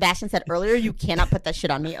what Sebastian said earlier. You cannot put that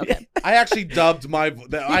shit on me. Okay. I actually dubbed my.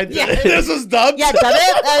 This was dubbed. Yeah, dub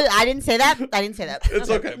it. I didn't say that.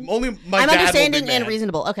 It's okay. Only my. I'm dad understanding will be and mad.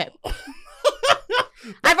 reasonable. Okay.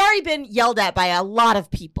 I've already been yelled at by a lot of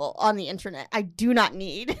people on the internet. I do not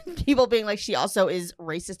need people being like, she also is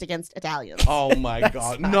racist against Italians. Oh my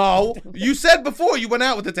God. No. You said before you went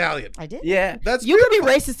out with Italian. I did. Yeah. That's You could be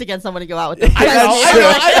racist against someone to go out with them. I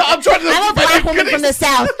know. I'm trying to. I'm a black woman from the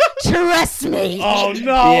South. Trust me. Oh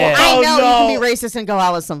no. Yeah. I Oh, know no. you can be racist and go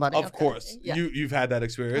out with somebody. Of Okay. course. Yeah. You've had that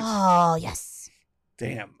experience. Oh, yes.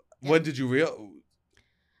 Damn. Yeah. When did you Did you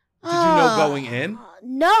know going in?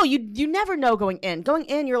 No, you never know going in. Going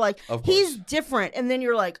in, you're like, Of course. he's different, and then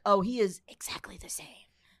you're like, oh, he is exactly the same.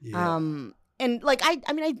 Yeah. And like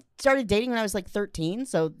I started dating when I was like 13,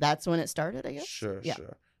 so that's when it started, I guess. Sure. Yeah.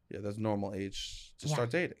 Sure. Yeah, that's normal age to Yeah.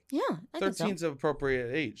 start dating. Yeah, I think so. 13's an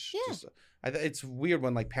appropriate age. Yeah. Just, it's weird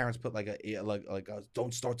when like parents put like a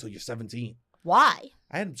don't start till you're 17. Why?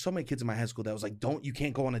 I had so many kids in my high school that was like, you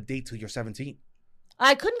can't go on a date till you're 17.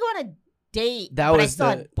 I couldn't go on a date, That but I was still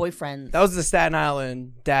had boyfriends. That was the Staten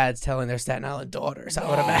Island dads telling their Staten Island daughters, I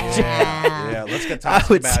would imagine. Yeah, let's get I toxic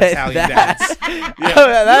would about say Italian that. dads.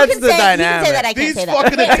 That's the You can dynamic. say that. I can't These say that.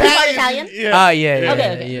 fucking Okay, Italian. Italian? Yeah. Oh, yeah.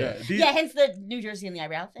 Okay. These- Yeah, hence the New Jersey and the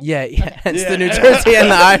eyebrow thing. Yeah. Hence Yeah. the New Jersey and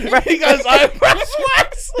the eyebrow. He goes eyebrow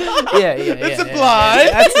wax. Yeah. It's implied.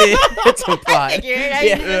 That's it. It's implied.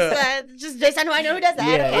 Just based on who I know who does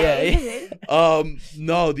that. Yeah.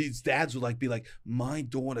 No, these dads would be like, my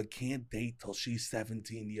daughter can't date till she's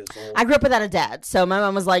 17 years old. I grew up without a dad, so my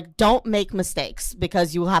mom was like, don't make mistakes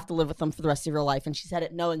because you will have to live with them for the rest of your life. And she said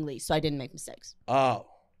it knowingly, so I didn't make mistakes. Oh,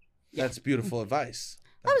 that's beautiful advice.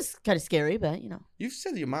 That was kind of scary, but You've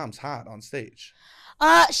said your mom's hot on stage.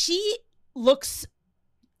 She looks.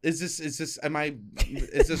 Is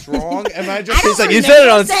this wrong? Am I just? She's like, you said it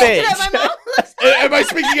on stage. That my mom looks Am I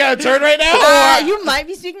speaking out of turn right now? you might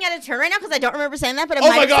be speaking out of turn right now because I don't remember saying that. But Oh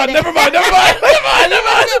my God! Never mind.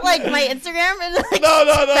 Like my Instagram and like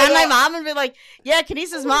No. found my mom and be like, yeah,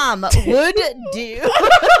 Kenice's mom would do.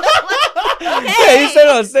 Yeah, you said it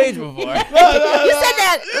on stage before. You said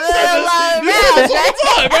that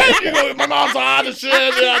Time, right? You go, my mom's hot as shit.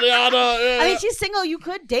 Yada, yada, yeah. I mean, she's single. You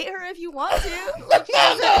could date her if you want to. Like, she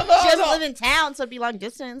doesn't live in town, so it'd be long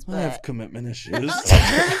distance. I have But commitment issues.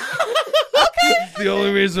 The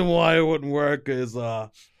only reason why it wouldn't work is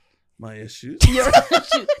my issues.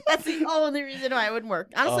 that's the only reason why it wouldn't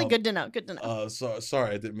work. Honestly, good to know. Good to know.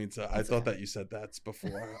 Sorry, I didn't mean to. I thought that you said that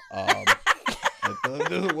before.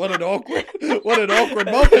 What an awkward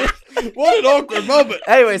moment. What an awkward moment.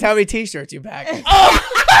 Anyways, how many t-shirts you back?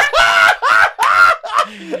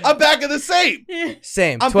 I'm back in the same.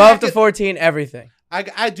 Same. I'm 12 back to at- 14, everything.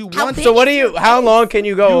 I do How one. big So what do is you, your how face? long can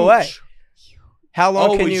you go away? Huge. How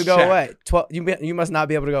long can Always you go check. away? 12. You must not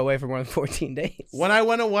be able to go away for more than 14 days. When I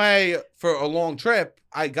went away for a long trip,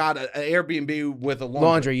 I got an Airbnb with a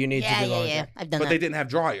Laundry, you need to do laundry. Yeah. I've done but that. they didn't have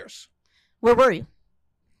dryers. Where were you?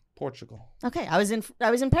 Portugal. Okay, I was in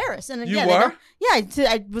Paris, and You yeah, were?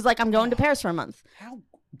 I was like, I'm going to Paris for a month. How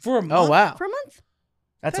for a month? Oh, wow. For a month.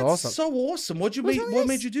 That's That's awesome. so awesome. What It was really What nice.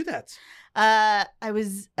 made you do that? I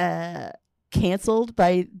was canceled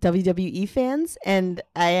by WWE fans, and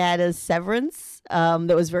I had a severance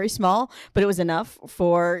that was very small, but it was enough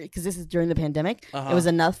because this is during the pandemic. Uh-huh. It was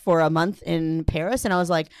enough for a month in Paris, and I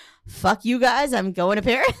was like, "Fuck you guys, I'm going to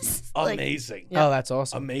Paris." Like, Amazing. Yeah. Oh, that's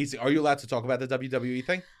awesome. Amazing. Are you allowed to talk about the WWE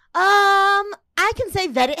thing? I can say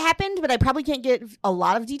that it happened, but I probably can't get a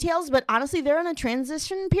lot of details. But honestly, they're in a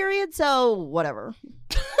transition period, so whatever.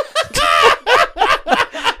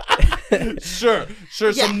 Sure.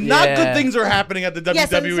 Yeah. Some not Yeah. good things are happening at the Yeah,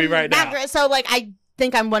 WWE right not now. great- So like, I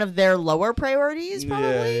think I'm one of their lower priorities,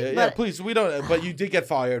 probably. Yeah. But Please, we don't. But you did get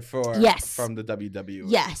fired Yes. from the WWE.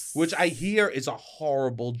 yes, Which I hear is a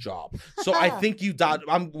horrible job. So I think you died.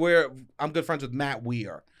 I'm good friends with Matt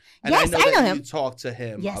Weir. And Yes, I know I that know you him. talked to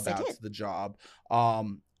him Yes, I about did. the job.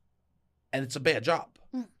 And it's a bad job.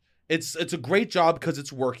 Mm. It's a great job because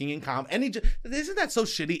it's working in comedy. Isn't that so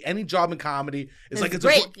shitty? Any job in comedy is like it's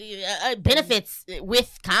great benefits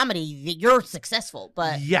with comedy that you're successful,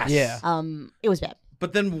 but yes. Yeah. it was bad.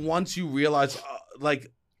 But then once you realize,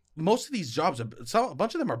 most of these jobs, a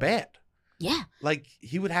bunch of them are bad. Yeah, Like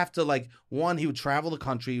he would have to he would travel the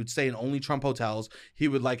country. He would stay in only Trump hotels. He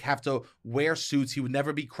would have to wear suits. He would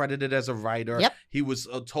never be credited as a writer. Yep. He was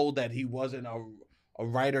told that he wasn't a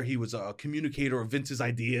writer. He was a communicator of Vince's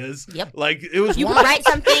ideas. Yep. It was you can wild. write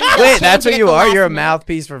something. Wait, that's what you are? You're a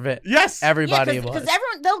mouthpiece for Vince. Yes. Everybody was. because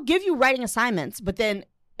everyone they'll give you writing assignments, but then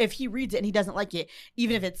if he reads it and he doesn't like it,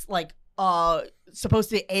 even if it's supposed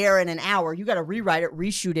to air in an hour, you got to rewrite it,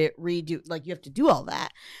 reshoot it, redo. You have to do all that.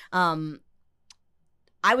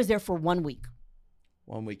 I was there for 1 week.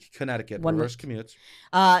 1 week, Connecticut, 1 reverse week.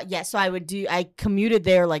 commutes. So I commuted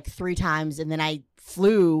there 3 times, and then I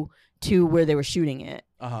flew to where they were shooting it.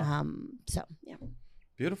 So yeah.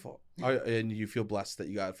 Beautiful. And you feel blessed that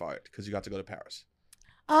you got fired because you got to go to Paris.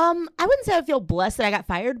 I wouldn't say I feel blessed that I got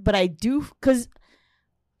fired, but I do because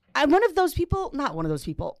I'm one of those people, not one of those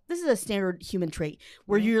people. This is a standard human trait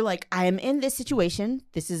where you're like, I am in this situation.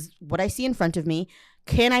 This is what I see in front of me.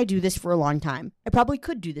 Can I do this for a long time? I probably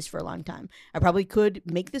could do this for a long time. I probably could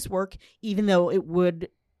make this work, even though it would,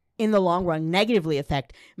 in the long run, negatively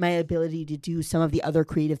affect my ability to do some of the other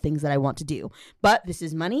creative things that I want to do. But this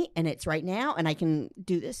is money, and it's right now, and I can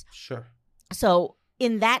do this. Sure. So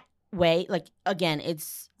in that way, like, again,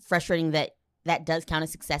 it's frustrating that does count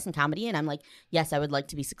as success in comedy. And I'm like, yes, I would like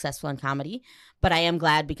to be successful in comedy. But I am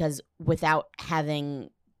glad because without having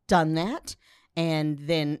done that and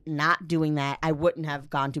then not doing that, I wouldn't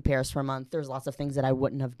have gone to Paris for a month. There's lots of things that I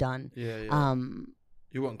wouldn't have done. Yeah.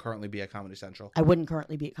 You wouldn't currently be at Comedy Central. I wouldn't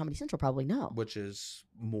currently be at Comedy Central, probably, no. Which is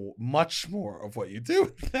much more of what you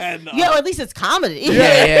do than... Yeah, or at least it's comedy.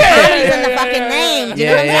 Yeah. Comedy's in the fucking name.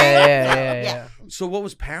 Yeah. So what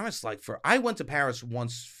was Paris like for... I went to Paris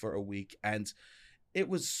once for a week, and it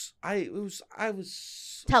was... I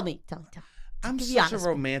was... Tell me. I'm such a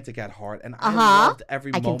romantic at heart, and I loved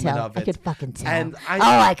every moment of it. I could fucking tell. And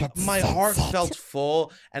I could my heart felt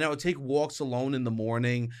full, and I would take walks alone in the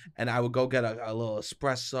morning, and I would go get a little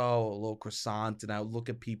espresso, a little croissant, and I would look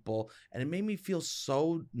at people, and it made me feel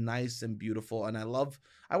so nice and beautiful. And I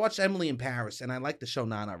watched Emily in Paris, and I like the show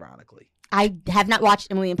non-ironically. I have not watched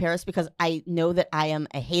Emily in Paris because I know that I am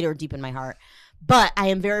a hater deep in my heart. But I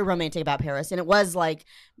am very romantic about Paris. And it was like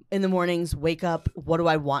in the mornings, wake up, what do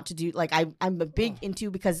I want to do? Like I'm a big into,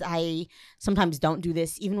 because I sometimes don't do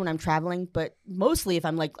this even when I'm traveling. But mostly if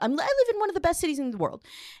I'm like, I live in one of the best cities in the world.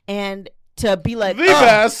 And to be like, the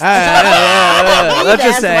best. Let's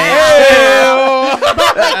just say. Wow.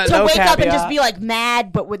 But like to wake up and just be like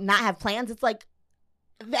mad but would not have plans. It's like,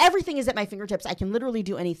 everything is at my fingertips. I can literally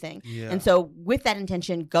do anything. Yeah. And so with that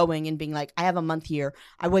intention, going and being like, I have a month here.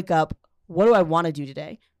 I wake up. What do I want to do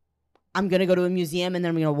today? I'm going to go to a museum and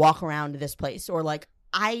then I'm going to walk around this place. Or like,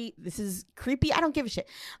 this is creepy. I don't give a shit.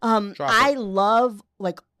 I love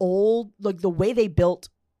like old, like the way they built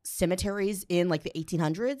cemeteries in like the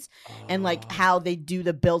 1800s and like how they do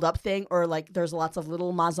the build up thing, or like there's lots of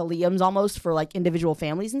little mausoleums almost for like individual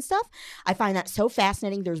families and stuff. I find that so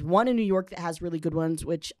fascinating. There's one in New York that has really good ones,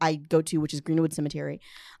 which I go to, which is Greenwood Cemetery.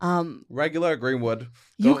 Regular Greenwood.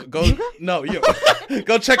 You go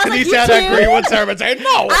check Kenice out at Greenwood Cemetery.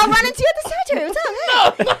 No, I'll run into you at the cemetery. What's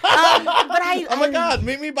up? No. But oh my God,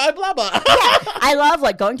 meet me by blah blah. Yeah, I love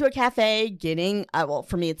like going to a cafe, getting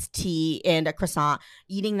for me it's tea and a croissant,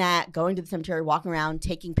 eating that, going to the cemetery, walking around,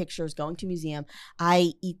 taking pictures, going to a museum.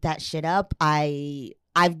 I eat that shit up.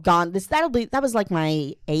 I've gone that was like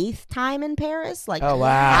my 8th time in Paris. Like, oh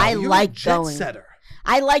wow, I like going. Setter.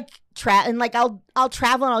 I like and like I'll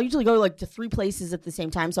travel, and I'll usually go like to 3 places at the same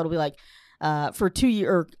time. So it'll be like for 2 years,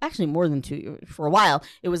 or actually more than 2 years, for a while.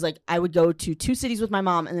 It was like I would go to 2 cities with my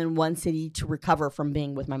mom, and then 1 city to recover from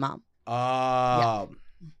being with my mom.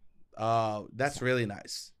 That's really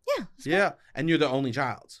nice. Yeah. And you're the only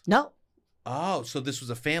child? No. Oh, so this was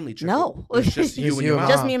a family trip? No. It was just you and your mom?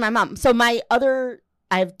 Just me and my mom. So I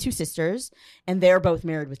have 2 sisters, and they're both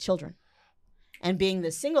married with children. And being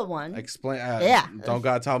the single one. Explain. Yeah. Don't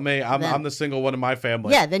gotta tell me. I'm the single one in my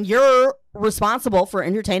family. Yeah, then you're responsible for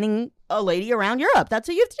entertaining a lady around Europe. That's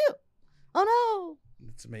what you have to do. Oh, no.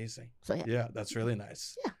 It's amazing. So yeah, that's really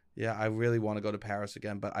nice. Yeah. Yeah, I really want to go to Paris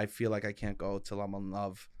again, but I feel like I can't go till I'm in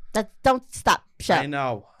love. Don't stop. Shut up. I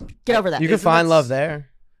know. Get over that. You can find love there.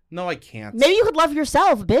 No, I can't. Maybe you could love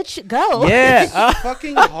yourself, bitch. Go. Yeah. It's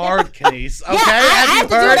fucking hard, Kenice. Okay? Yeah, I have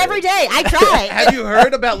to do it every day. I try. Have you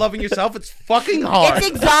heard about loving yourself? It's fucking hard. It's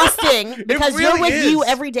exhausting because really you're with is. you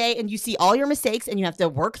every day, and you see all your mistakes, and you have to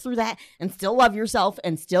work through that and still love yourself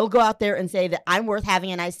and still go out there and say that I'm worth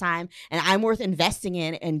having a nice time and I'm worth investing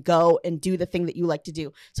in, and go and do the thing that you like to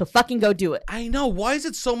do. So fucking go do it. I know. Why is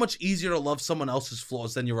it so much easier to love someone else's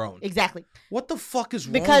flaws than your own? Exactly. What the fuck is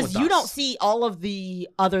wrong because with you us? don't see all of the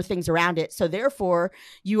other things around it. So therefore,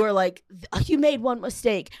 you are like, you made one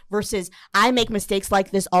mistake, versus I make mistakes like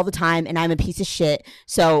this all the time and I'm a piece of shit.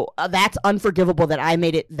 So that's unforgivable that I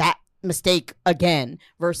made it that mistake again,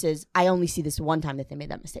 versus I only see this one time that they made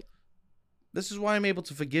that mistake. This is why I'm able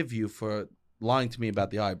to forgive you for lying to me about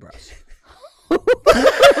the eyebrows. I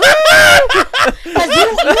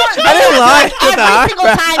didn't lie every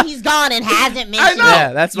single time he's gone and hasn't mentioned it.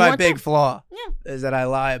 Yeah, that's my big to? flaw. Yeah. Is that I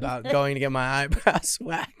lie about going to get my eyebrows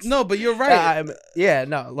waxed. No, but you're right.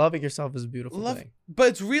 Loving yourself is a beautiful thing. But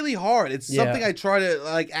it's really hard. It's something I try to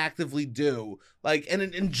like actively do, like, and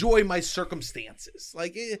enjoy my circumstances.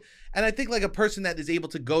 Like, and I think like a person that is able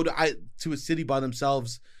to go to a city by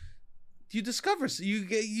themselves, you discover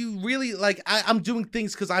you really like. I'm doing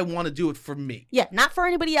things because I want to do it for me. Yeah, not for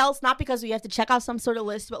anybody else. Not because we have to check off some sort of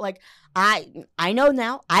list. But like, I know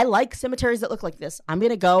now. I like cemeteries that look like this. I'm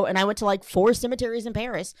gonna go, and I went to like 4 cemeteries in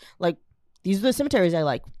Paris. Like, these are the cemeteries I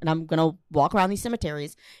like, and I'm gonna walk around these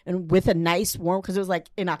cemeteries and with a nice warm, because it was like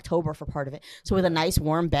in October for part of it. So with a nice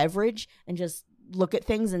warm beverage and just look at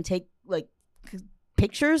things and take like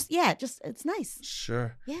pictures. Yeah, just it's nice.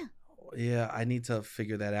 Sure. Yeah. Yeah, I need to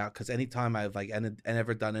figure that out, because anytime I've like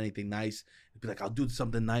ever done anything nice, it'd be like, I'll do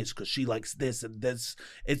something nice because she likes this and this.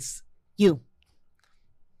 It's you.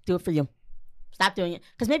 Do it for you. Stop doing it,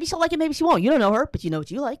 because maybe she'll like it, maybe she won't. You don't know her, but you know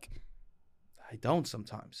what you like. I don't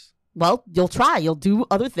sometimes. Well, you'll try. You'll do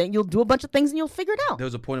other things. You'll do a bunch of things, and you'll figure it out. There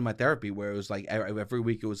was a point in my therapy where it was like every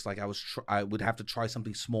week it was like I would have to try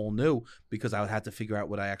something small new because I would have to figure out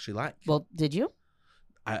what I actually like. Well, did you?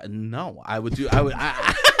 No, I would. I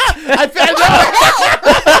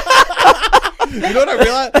You know what I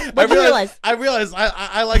realized? I realized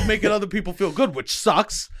I like making other people feel good, which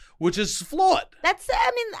sucks, which is flawed. I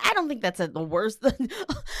don't think that's the worst.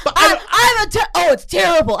 It's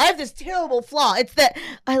terrible. I have this terrible flaw. It's that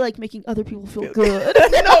I like making other people feel good.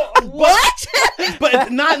 No, what? But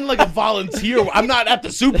it's not in like a volunteer. I'm not at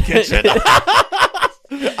the soup kitchen.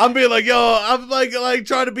 I'm being like, I'm like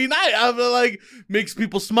trying to be nice. I'm like makes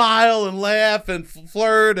people smile and laugh and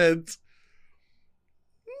flirt and.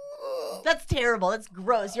 That's terrible. That's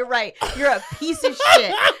gross. You're right. You're a piece of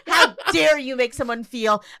shit. How dare you make someone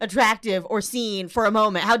feel attractive or seen for a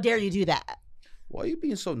moment? How dare you do that? Why are you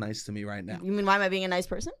being so nice to me right now? You mean, why am I being a nice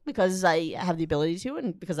person? Because I have the ability to,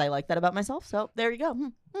 and because I like that about myself. So there you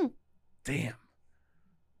go. Damn.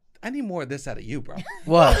 I need more of this out of you, bro.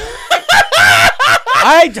 What?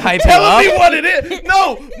 I hype you up. Tell me what it is.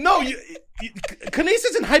 No. Kenice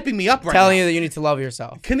isn't hyping me up right now. Telling you that you need to love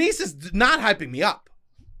yourself. Kenice is not hyping me up.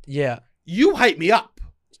 Yeah. You hype me up.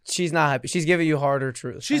 She's not happy. She's giving you harder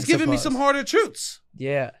truths. She's giving me some harder truths.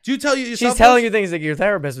 Yeah. Do you tell you yourself? She's telling you things that your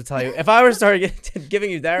therapist would tell you. If I were to start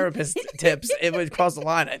giving you therapist tips, it would cross the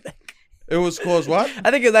line, I think. It was cause what?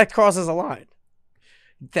 I think that crosses a line.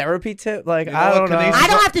 Therapy tip? Like, I don't know. I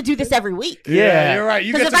don't have to do this every week. Yeah, you're right.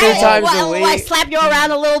 You get to go times a week. I slap you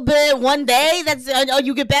around a little bit one day. That's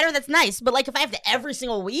you get better. That's nice. But like, if I have to every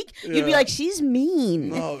single week, you'd be like, she's mean.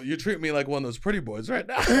 No, you treat me like one of those pretty boys right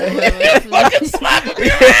now. You're fucking slapping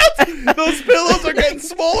me around. Those pillows are getting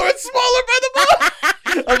smaller and smaller by the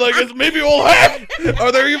moment. I'm like, maybe we'll have.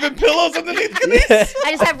 Are there even pillows underneath these?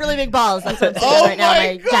 I just have really big balls. That's what I'm saying right now.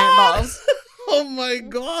 My giant balls. Oh my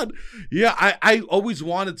God. Yeah, I always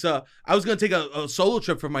wanted to. I was going to take a solo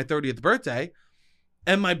trip for my 30th birthday.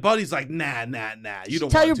 And my buddy's like, nah. You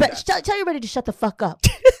don't want to do that. Tell your buddy to shut the fuck up.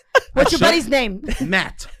 What's your buddy's name?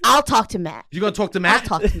 Matt. I'll talk to Matt. You going to talk to Matt?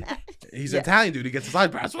 I'll talk to Matt. He's an Italian dude. He gets his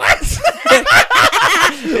eyebrows waxed. Then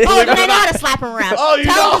I know how to slap him around. Oh, you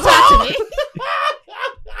Tell know? him to talk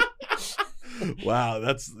to me. Wow,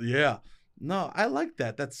 that's, yeah. No, I like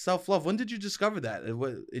that. That's self-love. When did you discover that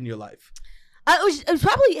in your life? It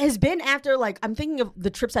probably has been after, like, I'm thinking of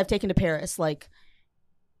the trips I've taken to Paris, like,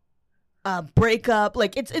 breakup.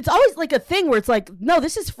 Like, it's always like a thing where it's like, no,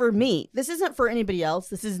 this is for me. This isn't for anybody else.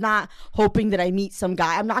 This is not hoping that I meet some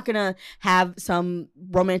guy. I'm not gonna have some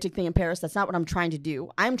romantic thing in Paris. That's not what I'm trying to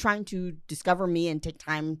do. I'm trying to discover me and take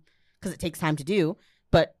time, because it takes time to do,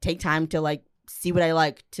 but take time to, like, see what I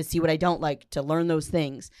like, to see what I don't like, to learn those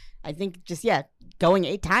things. I think just, going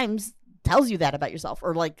 8 times tells you that about yourself.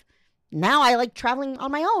 Or, like, now I like traveling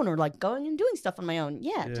on my own, or like going and doing stuff on my own.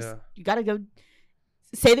 Just you got to go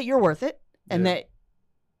say that you're worth it, and that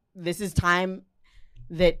this is time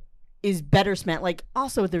that is better spent. Like,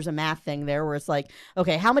 also there's a math thing there where it's like,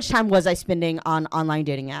 okay, how much time was I spending on online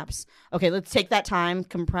dating apps? Okay, let's take that time,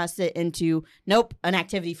 compress it into, an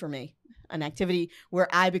activity for me. An activity where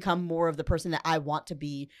I become more of the person that I want to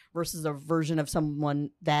be versus a version of someone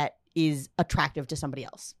that is attractive to somebody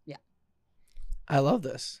else. Yeah. I love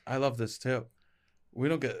this. I love this too. We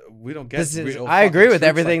don't get I agree with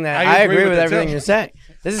everything I agree with everything you're saying.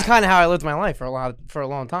 This is kind of how I lived my life for a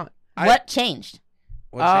long time. What changed?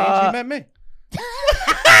 What changed? You met me.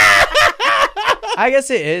 I guess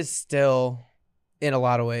it is still in a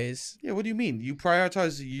lot of ways. Yeah, what do you mean? You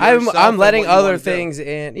prioritize yourself. I'm letting other things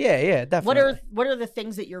in. Yeah, definitely. What are the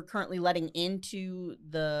things that you're currently letting into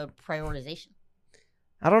the prioritization?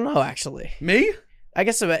 I don't know, actually. Me? I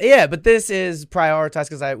guess so, yeah, but this is prioritized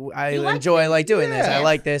because I enjoy doing this. I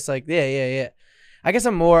like this, yeah. I guess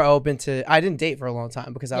I'm more open to. I didn't date for a long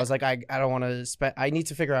time because I was like, I don't want to spend. I need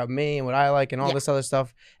to figure out me and what I like and all this other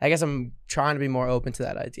stuff. I guess I'm trying to be more open to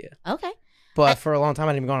that idea. Okay. But for a long time,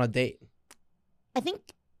 I didn't even go on a date. I think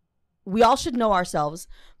we all should know ourselves,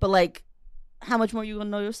 but like, how much more you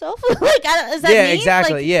gonna know yourself? Like, is that mean?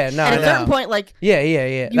 Exactly. Like, yeah, no, at a certain point, like,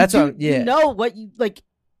 yeah. That's what. Yeah, you know what you like.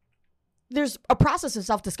 There's a process of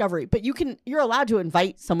self-discovery, but you're allowed to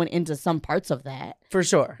invite someone into some parts of that. For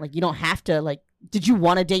sure. Like, you don't have to, like, did you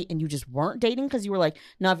want to date and you just weren't dating because you were like,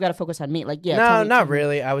 no, I've got to focus on me? Like, yeah. No, not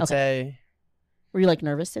really. I would say. Were you like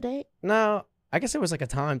nervous to date? No, I guess it was like a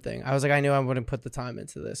time thing. I was like, I knew I wouldn't put the time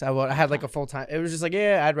into this. I had like a full time. It was just like,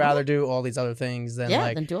 yeah, I'd rather do all these other things than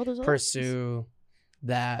do all those other pursue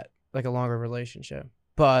that, like a longer relationship.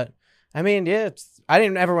 But I mean, yeah, I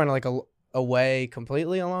didn't ever want to like away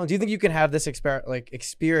completely alone. Do you think you can have this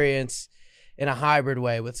experience in a hybrid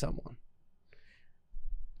way with someone?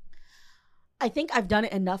 I think I've done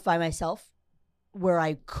it enough by myself where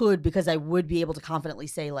I could, because I would be able to confidently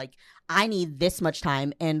say, like, I need this much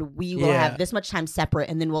time and we will have this much time separate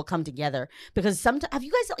and then we'll come together. Because sometimes, have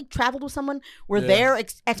you guys like traveled with someone where their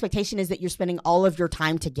expectation is that you're spending all of your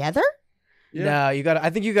time together? No, I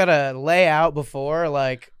think you gotta lay out before,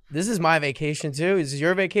 like, this is my vacation too. This is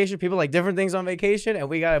your vacation. People like different things on vacation, and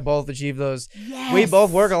we gotta both achieve those. Yes. We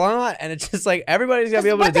both work a lot, and it's just like everybody's gotta be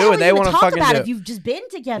able to do what they want to fucking do. If you've just been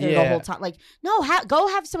together the whole time, like, no, go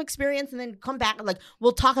have some experience, and then come back. And like,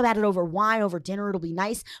 we'll talk about it over wine, over dinner. It'll be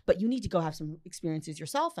nice, but you need to go have some experiences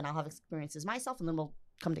yourself, and I'll have experiences myself, and then we'll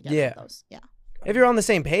come together with those. Yeah. If you're on the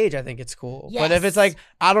same page, I think it's cool. Yes. But if it's like,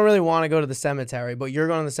 I don't really want to go to the cemetery, but you're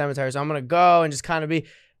going to the cemetery, so I'm gonna go and just kind of be.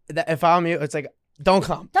 If I'm you, it's like. Don't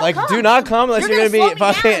come. Do not come unless you're going to be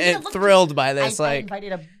fucking thrilled by this. I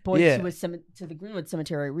invited a boy to the Greenwood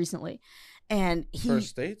Cemetery recently. And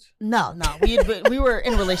first date? No. We were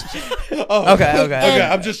in a relationship. Oh, okay.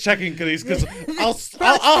 I'm just checking, Kenice, because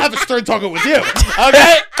I'll have a stern talking with you.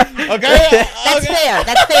 Okay.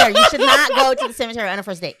 That's fair. You should not go to the cemetery on a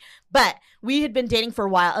first date. But we had been dating for a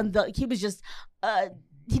while, and he was just.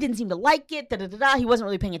 He didn't seem to like it. He wasn't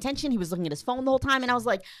really paying attention. He was looking at his phone the whole time. And I was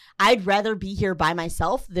like, I'd rather be here by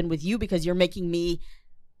myself than with you, because you're making me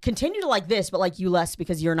continue to like this, but like you less,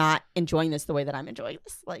 because you're not enjoying this the way that I'm enjoying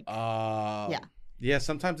this. Like, yeah.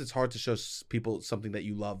 Sometimes it's hard to show people something that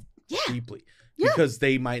you love deeply. Yeah. Because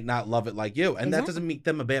they might not love it like you. And that doesn't make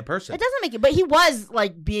them a bad person. It doesn't make it. But he was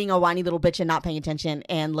like being a whiny little bitch and not paying attention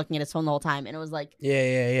and looking at his phone the whole time. And it was like.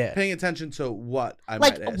 Yeah. Paying attention to what? I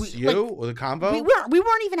might ask you or the convo? We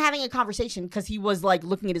weren't even having a conversation because he was like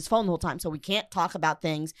looking at his phone the whole time. So we can't talk about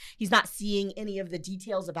things. He's not seeing any of the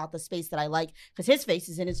details about the space that I like, because his face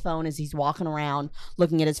is in his phone as he's walking around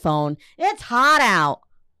looking at his phone. It's hot out.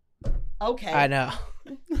 Okay. I know.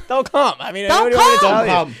 Don't come. I mean, don't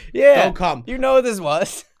come. Yeah. Don't come. You know what this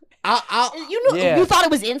was. You thought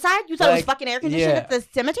it was inside? You thought it was fucking air conditioned at the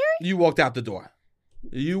cemetery? You walked out the door.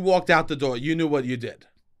 You knew what you did.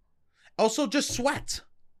 Also, just sweat.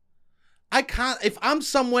 I can't. If I'm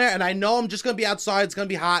somewhere and I know I'm just going to be outside, it's going to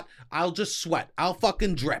be hot, I'll just sweat. I'll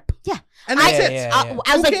fucking drip. Yeah. And that's it.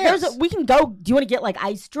 I was like, we can go. Do you want to get like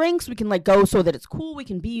ice drinks? We can like go so that it's cool. We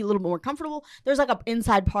can be a little more comfortable. There's like an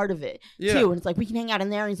inside part of it too. And it's like, we can hang out in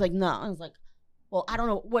there. And he's like, no. I was like, well, I don't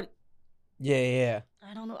know what. Yeah.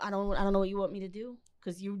 I don't know what you want me to do.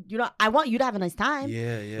 Because I want you to have a nice time.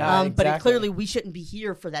 Yeah. Exactly. But clearly we shouldn't be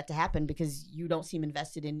here for that to happen, because you don't seem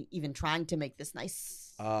invested in even trying to make this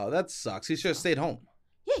nice. That sucks. He should have stayed home.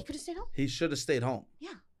 Yeah, he could have stayed home. He should have stayed home.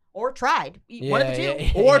 Yeah. Or tried. One of the two.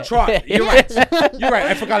 Yeah. Or tried. You're right. You're right.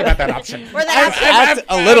 I forgot about that option. Where they ask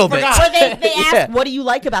a little bit. Where they ask, what do you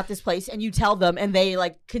like about this place? And you tell them, and they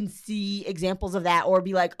like can see examples of that, or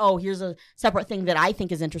be like, oh, here's a separate thing that I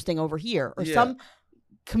think is interesting over here, or some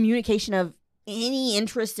communication of any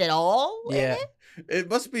interest at all. Yeah. It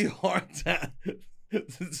must be hard to.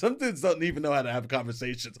 Some dudes don't even know how to have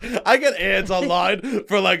conversations. I get ads online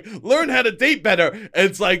for like, learn how to date better. And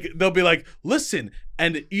it's like, they'll be like, listen,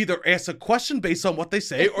 and either ask a question based on what they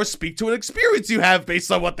say or speak to an experience you have based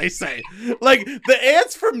on what they say. Like, the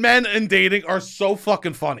ads for men and dating are so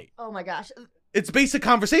fucking funny. Oh my gosh. It's basic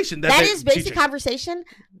conversation. That is basic conversation.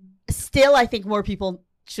 Still, I think more people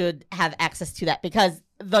should have access to that, because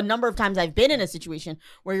the number of times I've been in a situation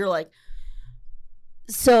where you're like,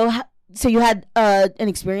 so you had an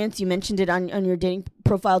experience, you mentioned it on your dating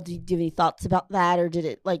profile. Do you have any thoughts about that, or did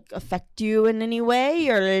it like affect you in any way,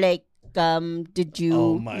 or like did you?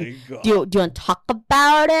 Oh my god! Do you want to talk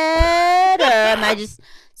about it, or am I just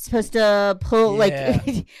supposed to pull Yeah.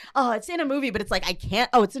 like oh, it's in a movie, but it's like I can't.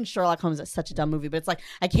 Oh, it's in Sherlock Holmes. It's such a dumb movie, but it's like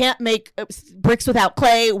I can't make bricks without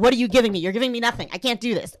clay. What are you giving me? You're giving me nothing. I can't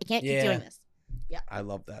do this. I can't keep doing this. Yeah, I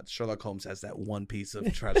love that. Sherlock Holmes has that one piece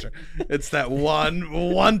of treasure. It's that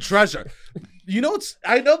one treasure. You know,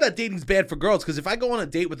 I know that dating's bad for girls because if I go on a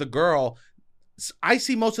date with a girl, I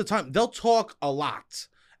see most of the time they'll talk a lot,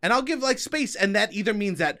 and I'll give like space, and that either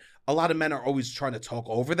means that a lot of men are always trying to talk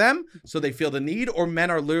over them, so they feel the need, or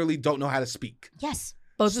men are literally don't know how to speak. Yes,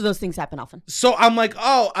 both of those things happen often. So I'm like,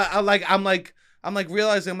 oh, I'm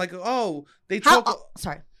realizing, I'm like, oh, they talk.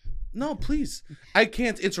 Sorry. No, please. I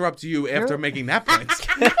can't interrupt you after making that point.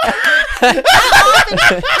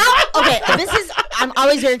 I'm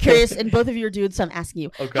always very curious, and both of you are dudes, so I'm asking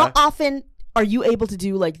you. Okay. How often are you able to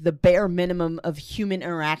do like the bare minimum of human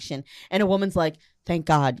interaction? And a woman's like, thank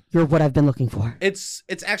God, you're what I've been looking for. It's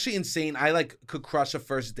actually insane. I like could crush a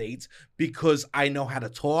first date because I know how to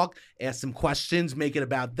talk, ask some questions, make it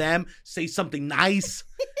about them, say something nice.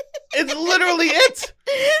 It's literally it.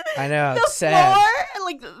 I know. The It's sad. floor,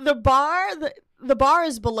 like the bar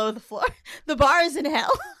is below the floor. The bar is in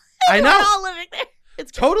hell. I know. We're all living there.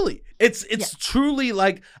 It's crazy. Totally. It's truly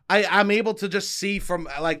like I'm able to just see from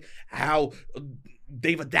like how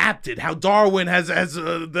they've adapted, how Darwin has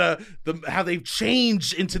the how they've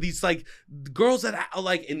changed into these like girls that are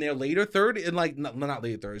like in their later 30s, in like not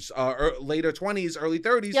later 30s, later 20s, early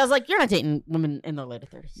 30s. Yeah, I was like, you're not dating women in their later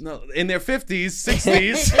 30s. No, in their 50s,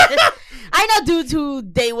 60s. I know dudes who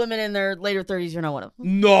date women in their later 30s. You're not one of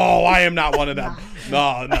them. No, I am not one of them. No.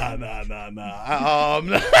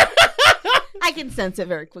 I can sense it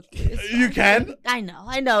very quickly. You can? I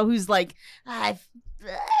know who's like, I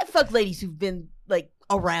fuck ladies who've been like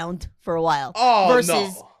around for a while. Oh, versus,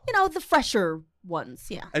 no. you know, the fresher ones.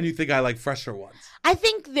 Yeah. And you think I like fresher ones? I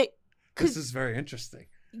think that This is very interesting.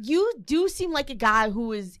 you do seem like a guy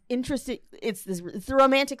who is interested. It's the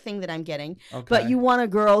romantic thing that I'm getting. Okay. But you want a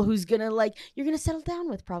girl who's gonna you're gonna settle down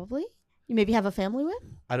with probably. You maybe have a family with?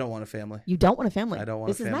 I don't want a family. You don't want a family. I don't want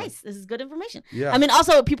this a family. This is nice. This is good information. Yeah. I mean,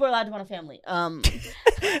 also, people are allowed to want a family. How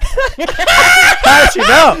did she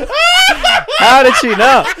know? How did she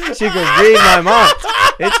know? She could read my mind.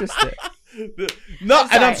 Interesting. No,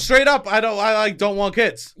 and I'm sorry. straight up. I don't want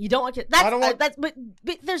kids. You don't want kids. I don't want- But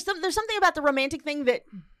there's something about the romantic thing that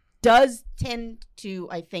does tend to,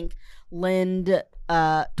 I think, lend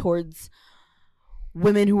towards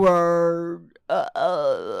women who are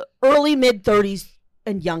early mid 30s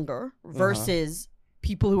and younger versus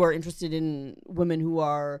people who are interested in women who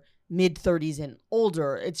are mid 30s and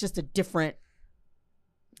older. It's just a different.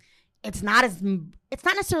 It's not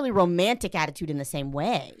necessarily romantic attitude in the same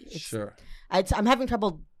way. Sure. I'm having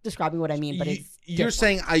trouble describing what I mean, but You're different.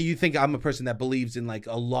 saying you think I'm a person that believes in like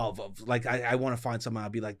a love of like I want to find someone I'll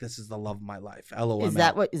be like, this is the love of my life. LOML.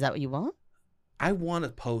 Is that what you want? I want to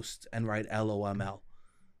post and write LOML.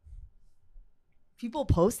 People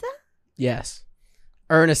post that? Yes.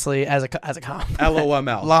 Earnestly as a comment.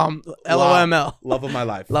 LOML. LOML. Love of my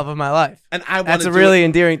life. Love of my life. And I want That's to a do really it.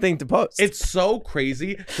 endearing thing to post. It's so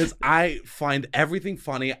crazy because I find everything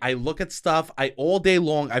funny. I look at stuff. All day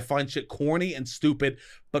long I find shit corny and stupid.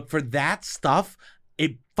 But for that stuff,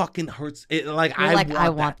 it fucking hurts. I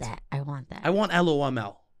want that. I want that. I want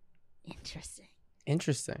LOML.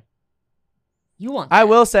 Interesting. You want? I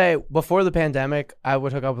will say, before the pandemic, I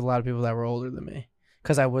would hook up with a lot of people that were older than me.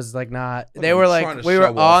 Because I was like not. Well, They I'm were trying like to we were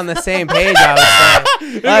show on off. the same page. I would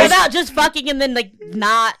say. Like, Without just fucking and then like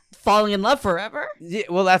not falling in love forever. yeah,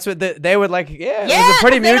 well, that's what they would like. Yeah, it Yeah, was a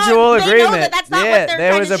pretty but they mutual know agreement. that that's not what yeah, they're there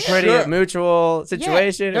trying was to a do. pretty Sure. mutual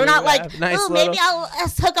situation. Yeah. They're and not we like, have nice oh, little- maybe I'll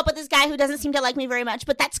hook up with this guy who doesn't seem to like me very much,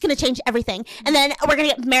 but that's gonna change everything. And then we're gonna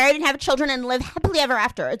get married and have children and live happily ever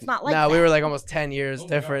after. It's not like No, that. we were like almost 10 years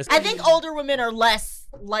difference. I think older women are less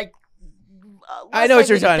like. I know what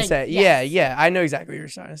you're trying to think. say. Yes. Yeah, I know exactly what you're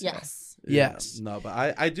trying to say. Yes. Yes. No,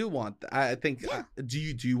 but I do want. I think. Do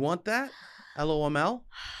you want that? LOML.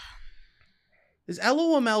 Is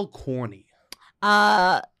LOML corny?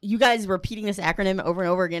 You guys repeating this acronym over and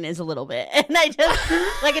over again is a little bit, and I just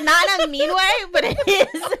like not in a mean way, but it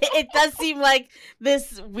is. It does seem like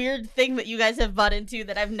this weird thing that you guys have bought into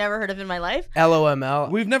that I've never heard of in my life. LOML.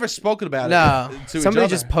 We've never spoken about No, it. To somebody each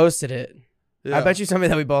just other. posted it. Yeah. I bet you somebody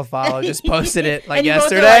that we both follow just posted it like And you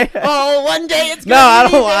both are yesterday. like, oh, one day it's No, gonna I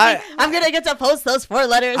be don't- me. I'm gonna get to post those 4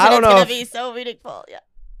 letters, I and don't it's know gonna if- be so meaningful. Yeah.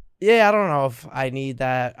 Yeah, I don't know if I need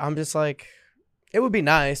that. I'm just like, it would be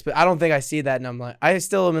nice, but I don't think I see that, and I'm like, I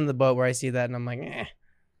still am in the boat where I see that, and I'm like,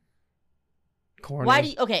 corny. Why do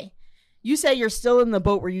you? Okay, you say you're still in the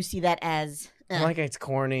boat where you see that as. I'm like, it's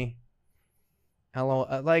corny.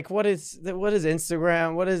 Like what is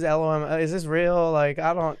Instagram? What is LOM? Is this real? Like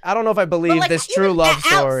I don't know if I believe like, this true love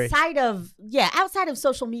story. Outside of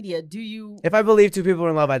social media, do you? If I believe two people are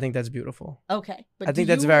in love, I think that's beautiful. Okay, but I think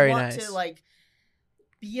that's very want nice. To like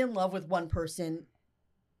be in love with one person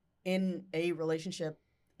in a relationship,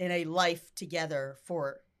 in a life together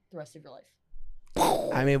for the rest of your life.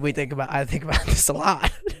 I mean, I think about this a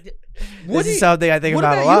lot. What This is something I think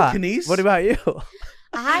about a lot. Kenice? What about you?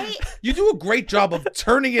 You do a great job of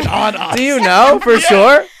turning it on us. Do you know for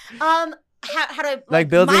sure? How do I Like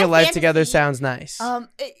building my a life fantasy, together sounds nice.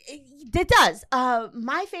 It does.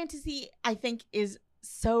 My fantasy, I think, is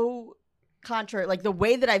so contrary. Like the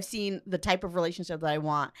way that I've seen the type of relationship that I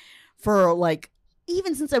want for like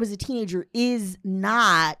even since I was a teenager is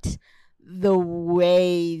not the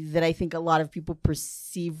way that I think a lot of people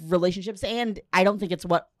perceive relationships, and I don't think it's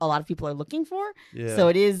what a lot of people are looking for. Yeah. So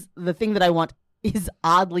it is the thing that I want is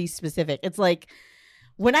oddly specific. It's like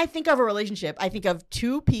when I think of a relationship, I think of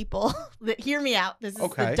two people that hear me out. This is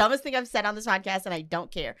the dumbest thing I've said on this podcast, and I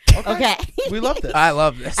don't care. Okay. We love this. I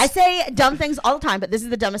love this. I say dumb things all the time, but this is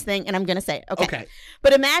the dumbest thing, and I'm going to say it. Okay.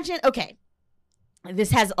 But imagine,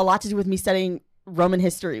 this has a lot to do with me studying Roman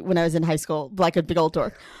history when I was in high school, like a big old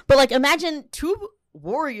dork. But like imagine two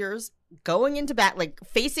warriors going into battle, like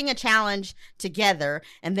facing a challenge together,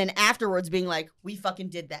 and then afterwards being like, we fucking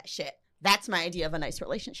did that shit. That's my idea of a nice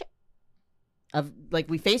relationship. Of like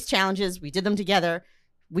we faced challenges, we did them together,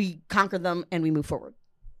 we conquered them, and we move forward.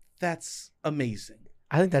 That's amazing.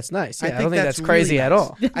 I think that's nice. Yeah, I think don't think that's crazy really at nice.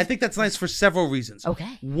 all. I think that's nice for several reasons.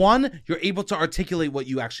 Okay. One, you're able to articulate what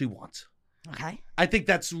you actually want. Okay. I think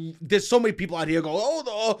there's so many people out here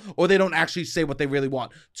go, or they don't actually say what they really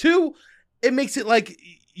want. Two, it makes it like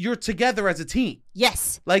you're together as a team.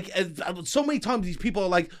 Yes. Like so many times these people are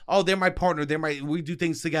like, oh, they're my partner. We do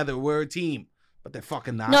things together. We're a team. But they're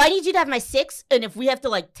fucking not. No, I need you to have my 6, and if we have to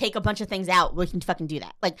like take a bunch of things out, we can fucking do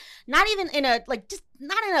that. Like not even in a like just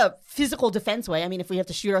not in a physical defense way. I mean, if we have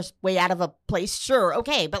to shoot our way out of a place, sure,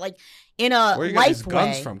 okay. But like in a where you life get these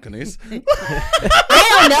guns way. From, Kenice? I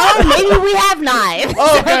don't know. Maybe we have knives.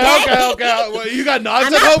 Okay. Well, you got knives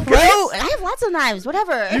I'm at not home, pro. Kenice? I have lots of knives.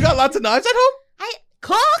 Whatever. You got lots of knives at home? I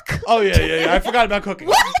cook. Oh yeah. I forgot about cooking.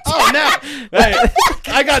 What? Oh now, hey,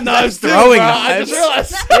 I got knives too. Throwing bro. knives. I just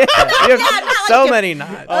realized. Yeah, you have not so like many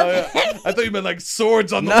knives. Oh, yeah. I thought you meant like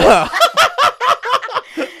swords on the wall.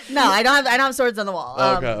 No. No, I don't have swords on the wall.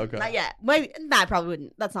 Okay. Not yet. Maybe. I probably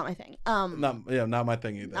wouldn't. That's not my thing. Not my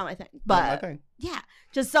thing either. Not my thing. But not my thing. Yeah,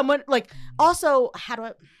 just someone like. Also, how do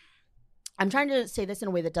I? I'm trying to say this in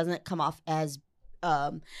a way that doesn't come off as.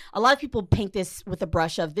 A lot of people paint this with a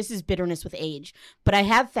brush of this is bitterness with age, but I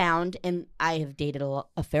have found, and I have dated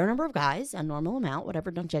a fair number of guys, a normal amount,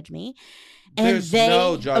 whatever. Don't judge me. And There's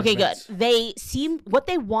no judgment. Okay, good. They seem what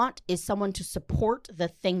they want is someone to support the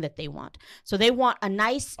thing that they want. So they want a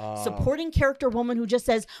nice supporting character woman who just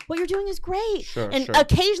says what you're doing is great, and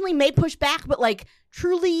occasionally may push back, but like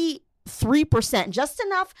truly. 3%, just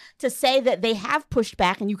enough to say that they have pushed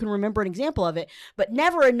back and you can remember an example of it, but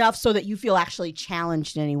never enough so that you feel actually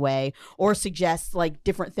challenged in any way or suggest like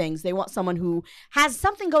different things. They want someone who has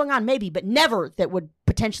something going on maybe, but never that would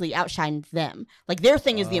potentially outshine them. Like their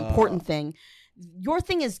thing is the important thing. Your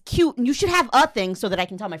thing is cute and you should have a thing so that I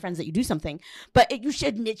can tell my friends that you do something, but it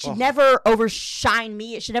should never overshine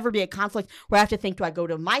me. It should never be a conflict where I have to think, do I go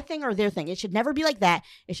to my thing or their thing? It should never be like that.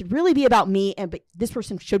 It should really be about me, but this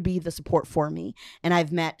person should be the support for me. And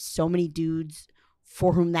I've met so many dudes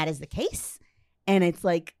for whom that is the case, and it's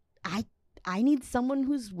like I need someone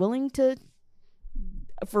who's willing to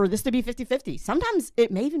for this to be 50-50. Sometimes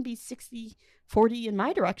it may even be 60-40 in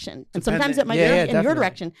my direction. And sometimes it might be in definitely. your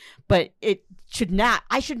direction. But it should not,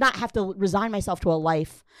 I should not have to resign myself to a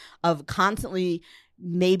life of constantly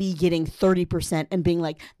maybe getting 30% and being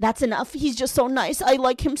like, that's enough. He's just so nice. I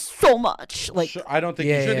like him so much. Like, I don't think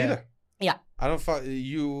you should either. Yeah. I don't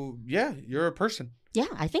you're a person. Yeah,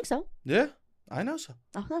 I think so. Yeah, I know so.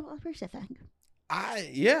 Oh, I appreciate that. I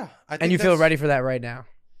think and you feel ready for that right now.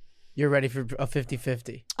 You're ready for a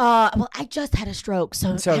 50-50. Well, I just had a stroke,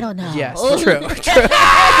 so I don't know. Yes, true.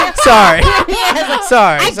 Sorry.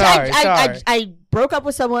 I broke up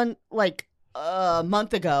with someone like a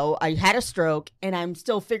month ago. I had a stroke, and I'm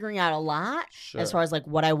still figuring out a lot as far as like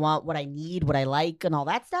what I want, what I need, what I like, and all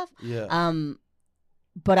that stuff. Yeah.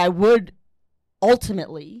 But I would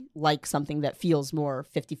ultimately like something that feels more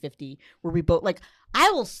 50-50, where we both like. I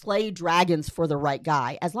will slay dragons for the right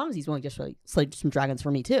guy, as long as he's willing to slay some dragons for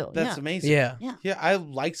me too. That's amazing. Yeah. I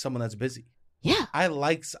like someone that's busy. Yeah.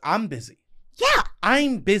 I'm busy. Yeah.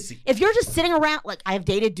 I'm busy. If you're just sitting around, like I have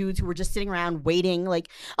dated dudes who were just sitting around waiting, like,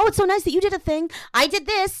 oh, it's so nice that you did a thing. I did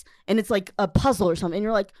this. And it's like a puzzle or something. And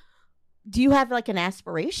you're like, do you have like an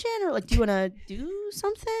aspiration or like, do you want to do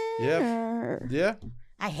something? Yeah. Yeah.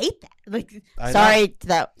 I hate that. Like, I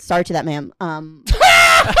sorry to that, ma'am. But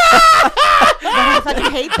I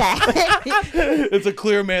fucking hate that. It's a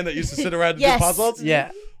clear man that used to sit around and do puzzles?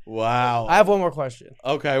 Yeah. Wow. I have one more question.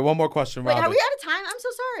 Okay, one more question, Wait, Robbie. are we out of time? I'm so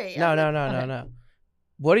sorry. No.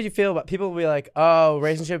 What do you feel about people will be like, oh,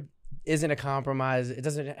 relationship isn't a compromise. It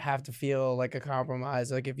doesn't have to feel like a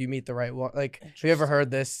compromise. Like if you meet the right one. Like, have you ever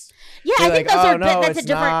heard this? Yeah, I think like, that's a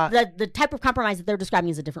different. The type of compromise that they're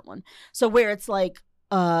describing is a different one. So where it's like,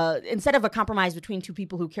 instead of a compromise between two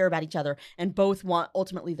people who care about each other and both want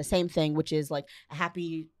ultimately the same thing, which is like a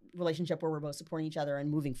happy relationship where we're both supporting each other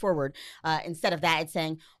and moving forward. Instead of that, it's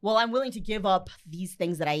saying, well, I'm willing to give up these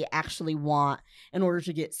things that I actually want in order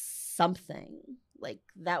to get something. Like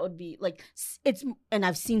that would be like and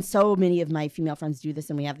I've seen so many of my female friends do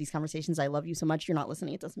this, and we have these conversations. I love you so much. You're not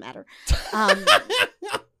listening. It doesn't matter.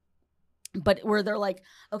 But where they're like,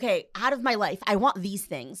 okay, out of my life, I want these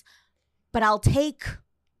things, but I'll take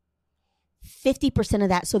 50% of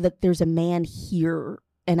that so that there's a man here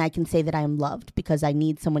and I can say that I am loved because I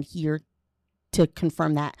need someone here to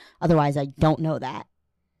confirm that. Otherwise, I don't know that,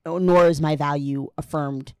 nor is my value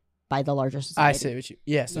affirmed by the larger society. I see what you.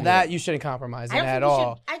 Yeah, so that you shouldn't compromise in at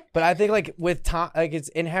all. But I think like with time, like it's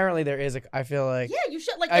inherently there is. I feel like you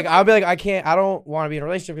should like I'll be like I don't want to be in a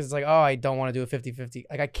relationship because it's like I don't want to do a 50-50.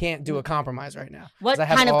 Like I can't do a compromise right now. What I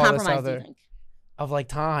have kind of all compromise do you think? Of like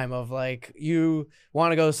time of like you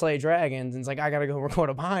want to go slay dragons and it's like I gotta go record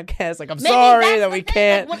a podcast. Like I'm sorry that we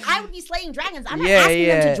can't. Like, when I would be slaying dragons, I'm not asking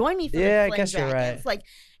them to join me for the slaying I guess dragons. You're right. Like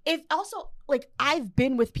if also like I've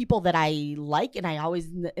been with people that I like, and I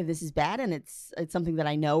always this is bad, and it's something that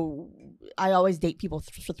I know. I always date people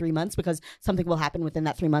for 3 months because something will happen within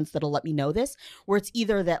that 3 months that'll let me know this. Where it's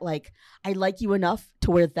either that like I like you enough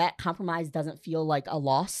to where that compromise doesn't feel like a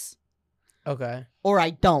loss, okay, or I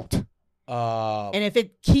don't. And if I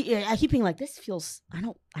keep being like this feels I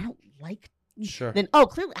don't like. Sure. Then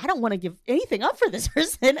clearly I don't want to give anything up for this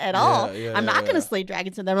person at all. I'm not going to slay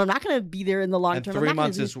dragons to them. I'm not going to be there in the long term. 3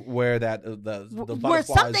 months is where that the where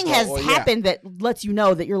something has happened that lets you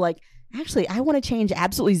know that you're like, actually, I want to change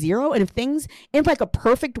absolutely zero. And if things in like a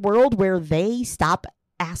perfect world where they stop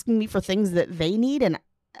asking me for things that they need and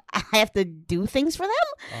I have to do things for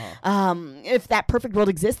them, if that perfect world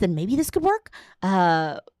exists, then maybe this could work.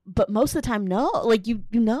 But most of the time, no. Like you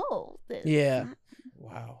know. Yeah.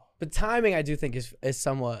 Wow. But timing, I do think, is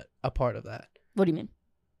somewhat a part of that. What do you mean?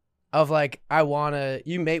 Of like,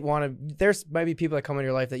 you may want to, there's might be people that come in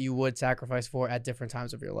your life that you would sacrifice for at different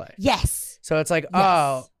times of your life. Yes. So it's like,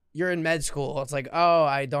 oh, you're in med school. It's like, oh,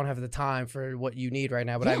 I don't have the time for what you need right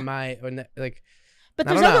now, but I might, like. But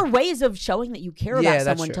there's other ways of showing that you care about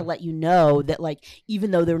someone to let you know that, like,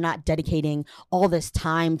 even though they're not dedicating all this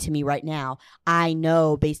time to me right now, I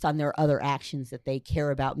know based on their other actions that they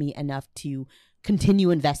care about me enough to continue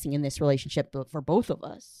investing in this relationship for both of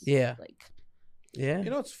us. Yeah. Like, yeah. You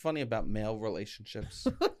know what's funny about male relationships?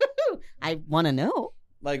 I want to know.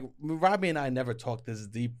 Like, Robbie and I never talk this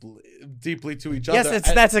deeply to each other.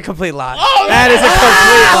 Yes, that's a complete lie. Oh, that is a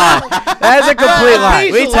complete lie. That is a complete lie.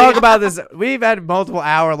 We talk about this. We've had multiple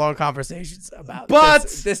hour-long conversations about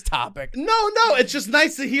this topic. No, it's just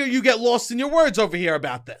nice to hear you get lost in your words over here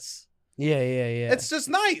about this. Yeah. It's just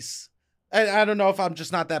nice. I don't know if I'm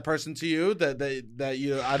just not that person to you that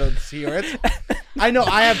you I don't hear it. I know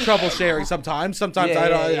I have trouble sharing sometimes. Sometimes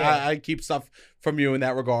I keep stuff from you in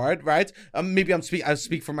that regard, right? Maybe I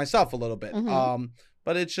speak for myself a little bit. Mm-hmm.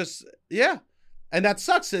 But it's just and that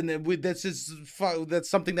sucks. And that's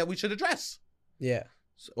something that we should address. Yeah.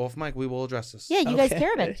 So off mic, we will address this. Yeah, you guys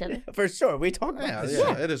care about each other. For sure. We talk about this.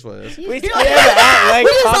 Yeah, it is what it is. We do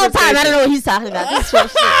this all the time. I don't know what he's talking about. This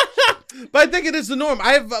is shit. But I think it is the norm.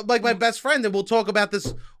 I have like my best friend, and we'll talk about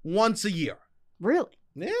this once a year. Really?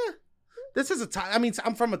 Yeah. This is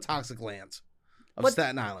I'm from a toxic land of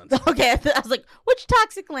Staten Island. Okay, I was like, which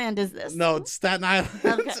toxic land is this? No, it's Staten Island.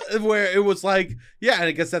 Okay. Where it was like, and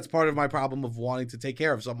I guess that's part of my problem of wanting to take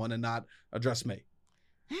care of someone and not address me.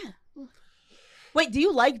 Yeah. Wait, do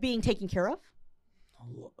you like being taken care of?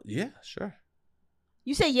 Yeah, sure.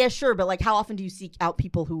 You say yeah, sure, but like, how often do you seek out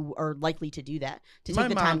people who are likely to do that? To take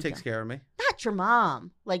the time. My mom takes care of me. Not your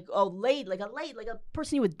mom. Like like a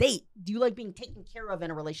person you would date. Do you like being taken care of in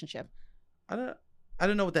a relationship? I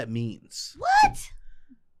don't know what that means. What?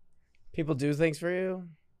 People do things for you.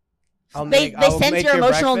 They sense your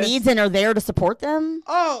emotional needs and are there to support them.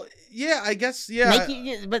 Oh, yeah, I guess, yeah.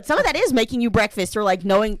 But some of that is making you breakfast or like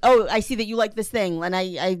knowing, oh, I see that you like this thing and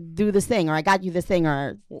I do this thing or I got you this thing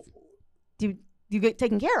or do you get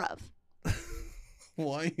taken care of.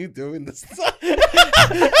 Why are you doing this?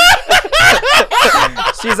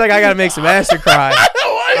 She's like, I gotta make some Asher cry.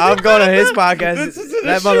 I'm going to his podcast.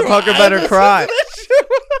 That motherfucker better cry.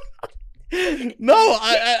 No,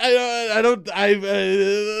 I don't.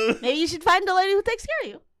 Maybe you should find a lady who takes care of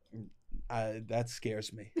you. That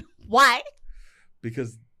scares me. Why?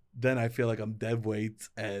 Because then I feel like I'm dead weight,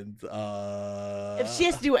 and if she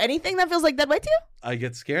has to do anything that feels like dead weight to you, I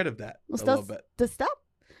get scared of that a little bit. To stop.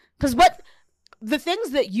 Because the things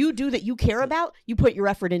that you do that you care about, you put your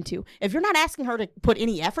effort into. If you're not asking her to put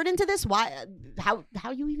any effort into this, why? How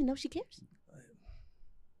you even know she cares?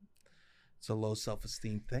 It's a low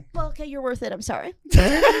self-esteem thing. Well, okay, you're worth it. I'm sorry. I'm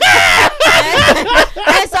sorry.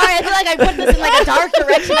 I feel like I put this in like a dark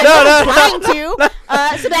direction. I'm trying to.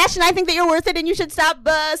 Sebastian, I think that you're worth it, and you should stop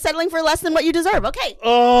settling for less than what you deserve. Okay.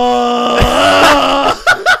 Oh.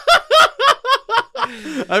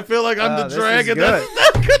 I feel like I'm the dragon.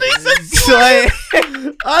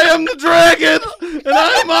 I am the dragon, and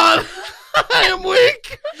I am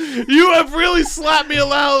weak. You have really slapped me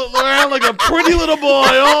around like a pretty little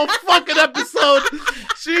boy all fucking episode.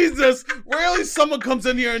 Jesus. Rarely someone comes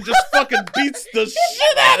in here and just fucking beats the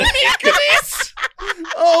shit out of me, Kenice.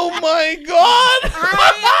 Oh my God.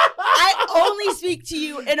 I only speak to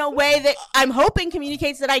you in a way that I'm hoping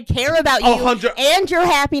communicates that I care about you and your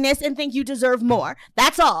happiness and think you deserve more.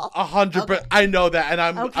 That's all. 100%. Okay. I know that, and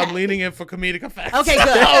I'm leaning in for comedic effects. Okay,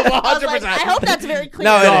 good. 100%. I hope that's very clear.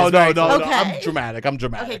 No. Okay. I'm dramatic.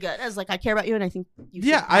 Okay, good. I was like, I care about you, and I think you should.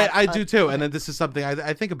 Yeah, I do too. And then this is something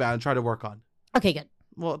I think about and try to work on. Okay, good.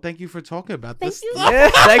 Well, thank you for talking about this. Thank you. Yeah,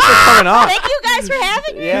 thanks for coming on. Thank you guys for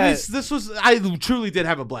having me. Yeah. I truly did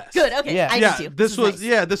have a blast. Good. Okay. Yeah. I did too. This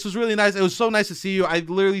was really nice. It was so nice to see you. I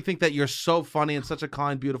literally think that you're so funny and such a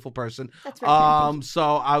kind, beautiful person. That's very kind.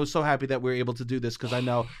 So I was so happy that we were able to do this because I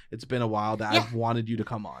know it's been a while that I've wanted you to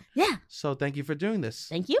come on. Yeah. So thank you for doing this.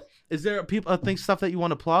 Thank you. Is there stuff that you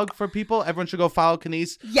want to plug for people? Everyone should go follow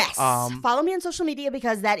Kenice. Yes. Follow me on social media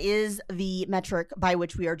because that is the metric by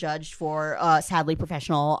which we are judged for sadly professional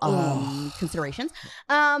considerations.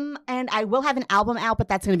 And I will have an album out, but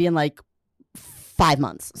that's going to be in like 5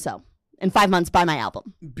 months. So in 5 months, buy my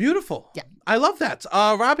album. Beautiful. Yeah. I love that.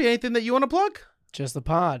 Robbie, anything that you want to plug? Just the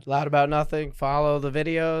pod. Loud About Nothing. Follow the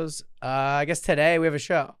videos. I guess today we have a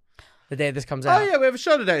show. The day this comes out. Oh, yeah, we have a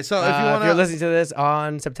show today. So if you're listening to this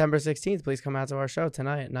on September 16th, please come out to our show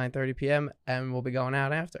tonight at 9:30 p.m. and we'll be going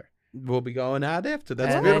out after. We'll be going out after.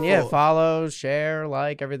 That's and beautiful. Then, follow, share,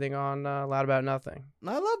 like everything on Loud About Nothing.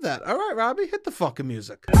 I love that. All right, Robbie, hit the fucking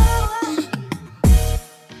music.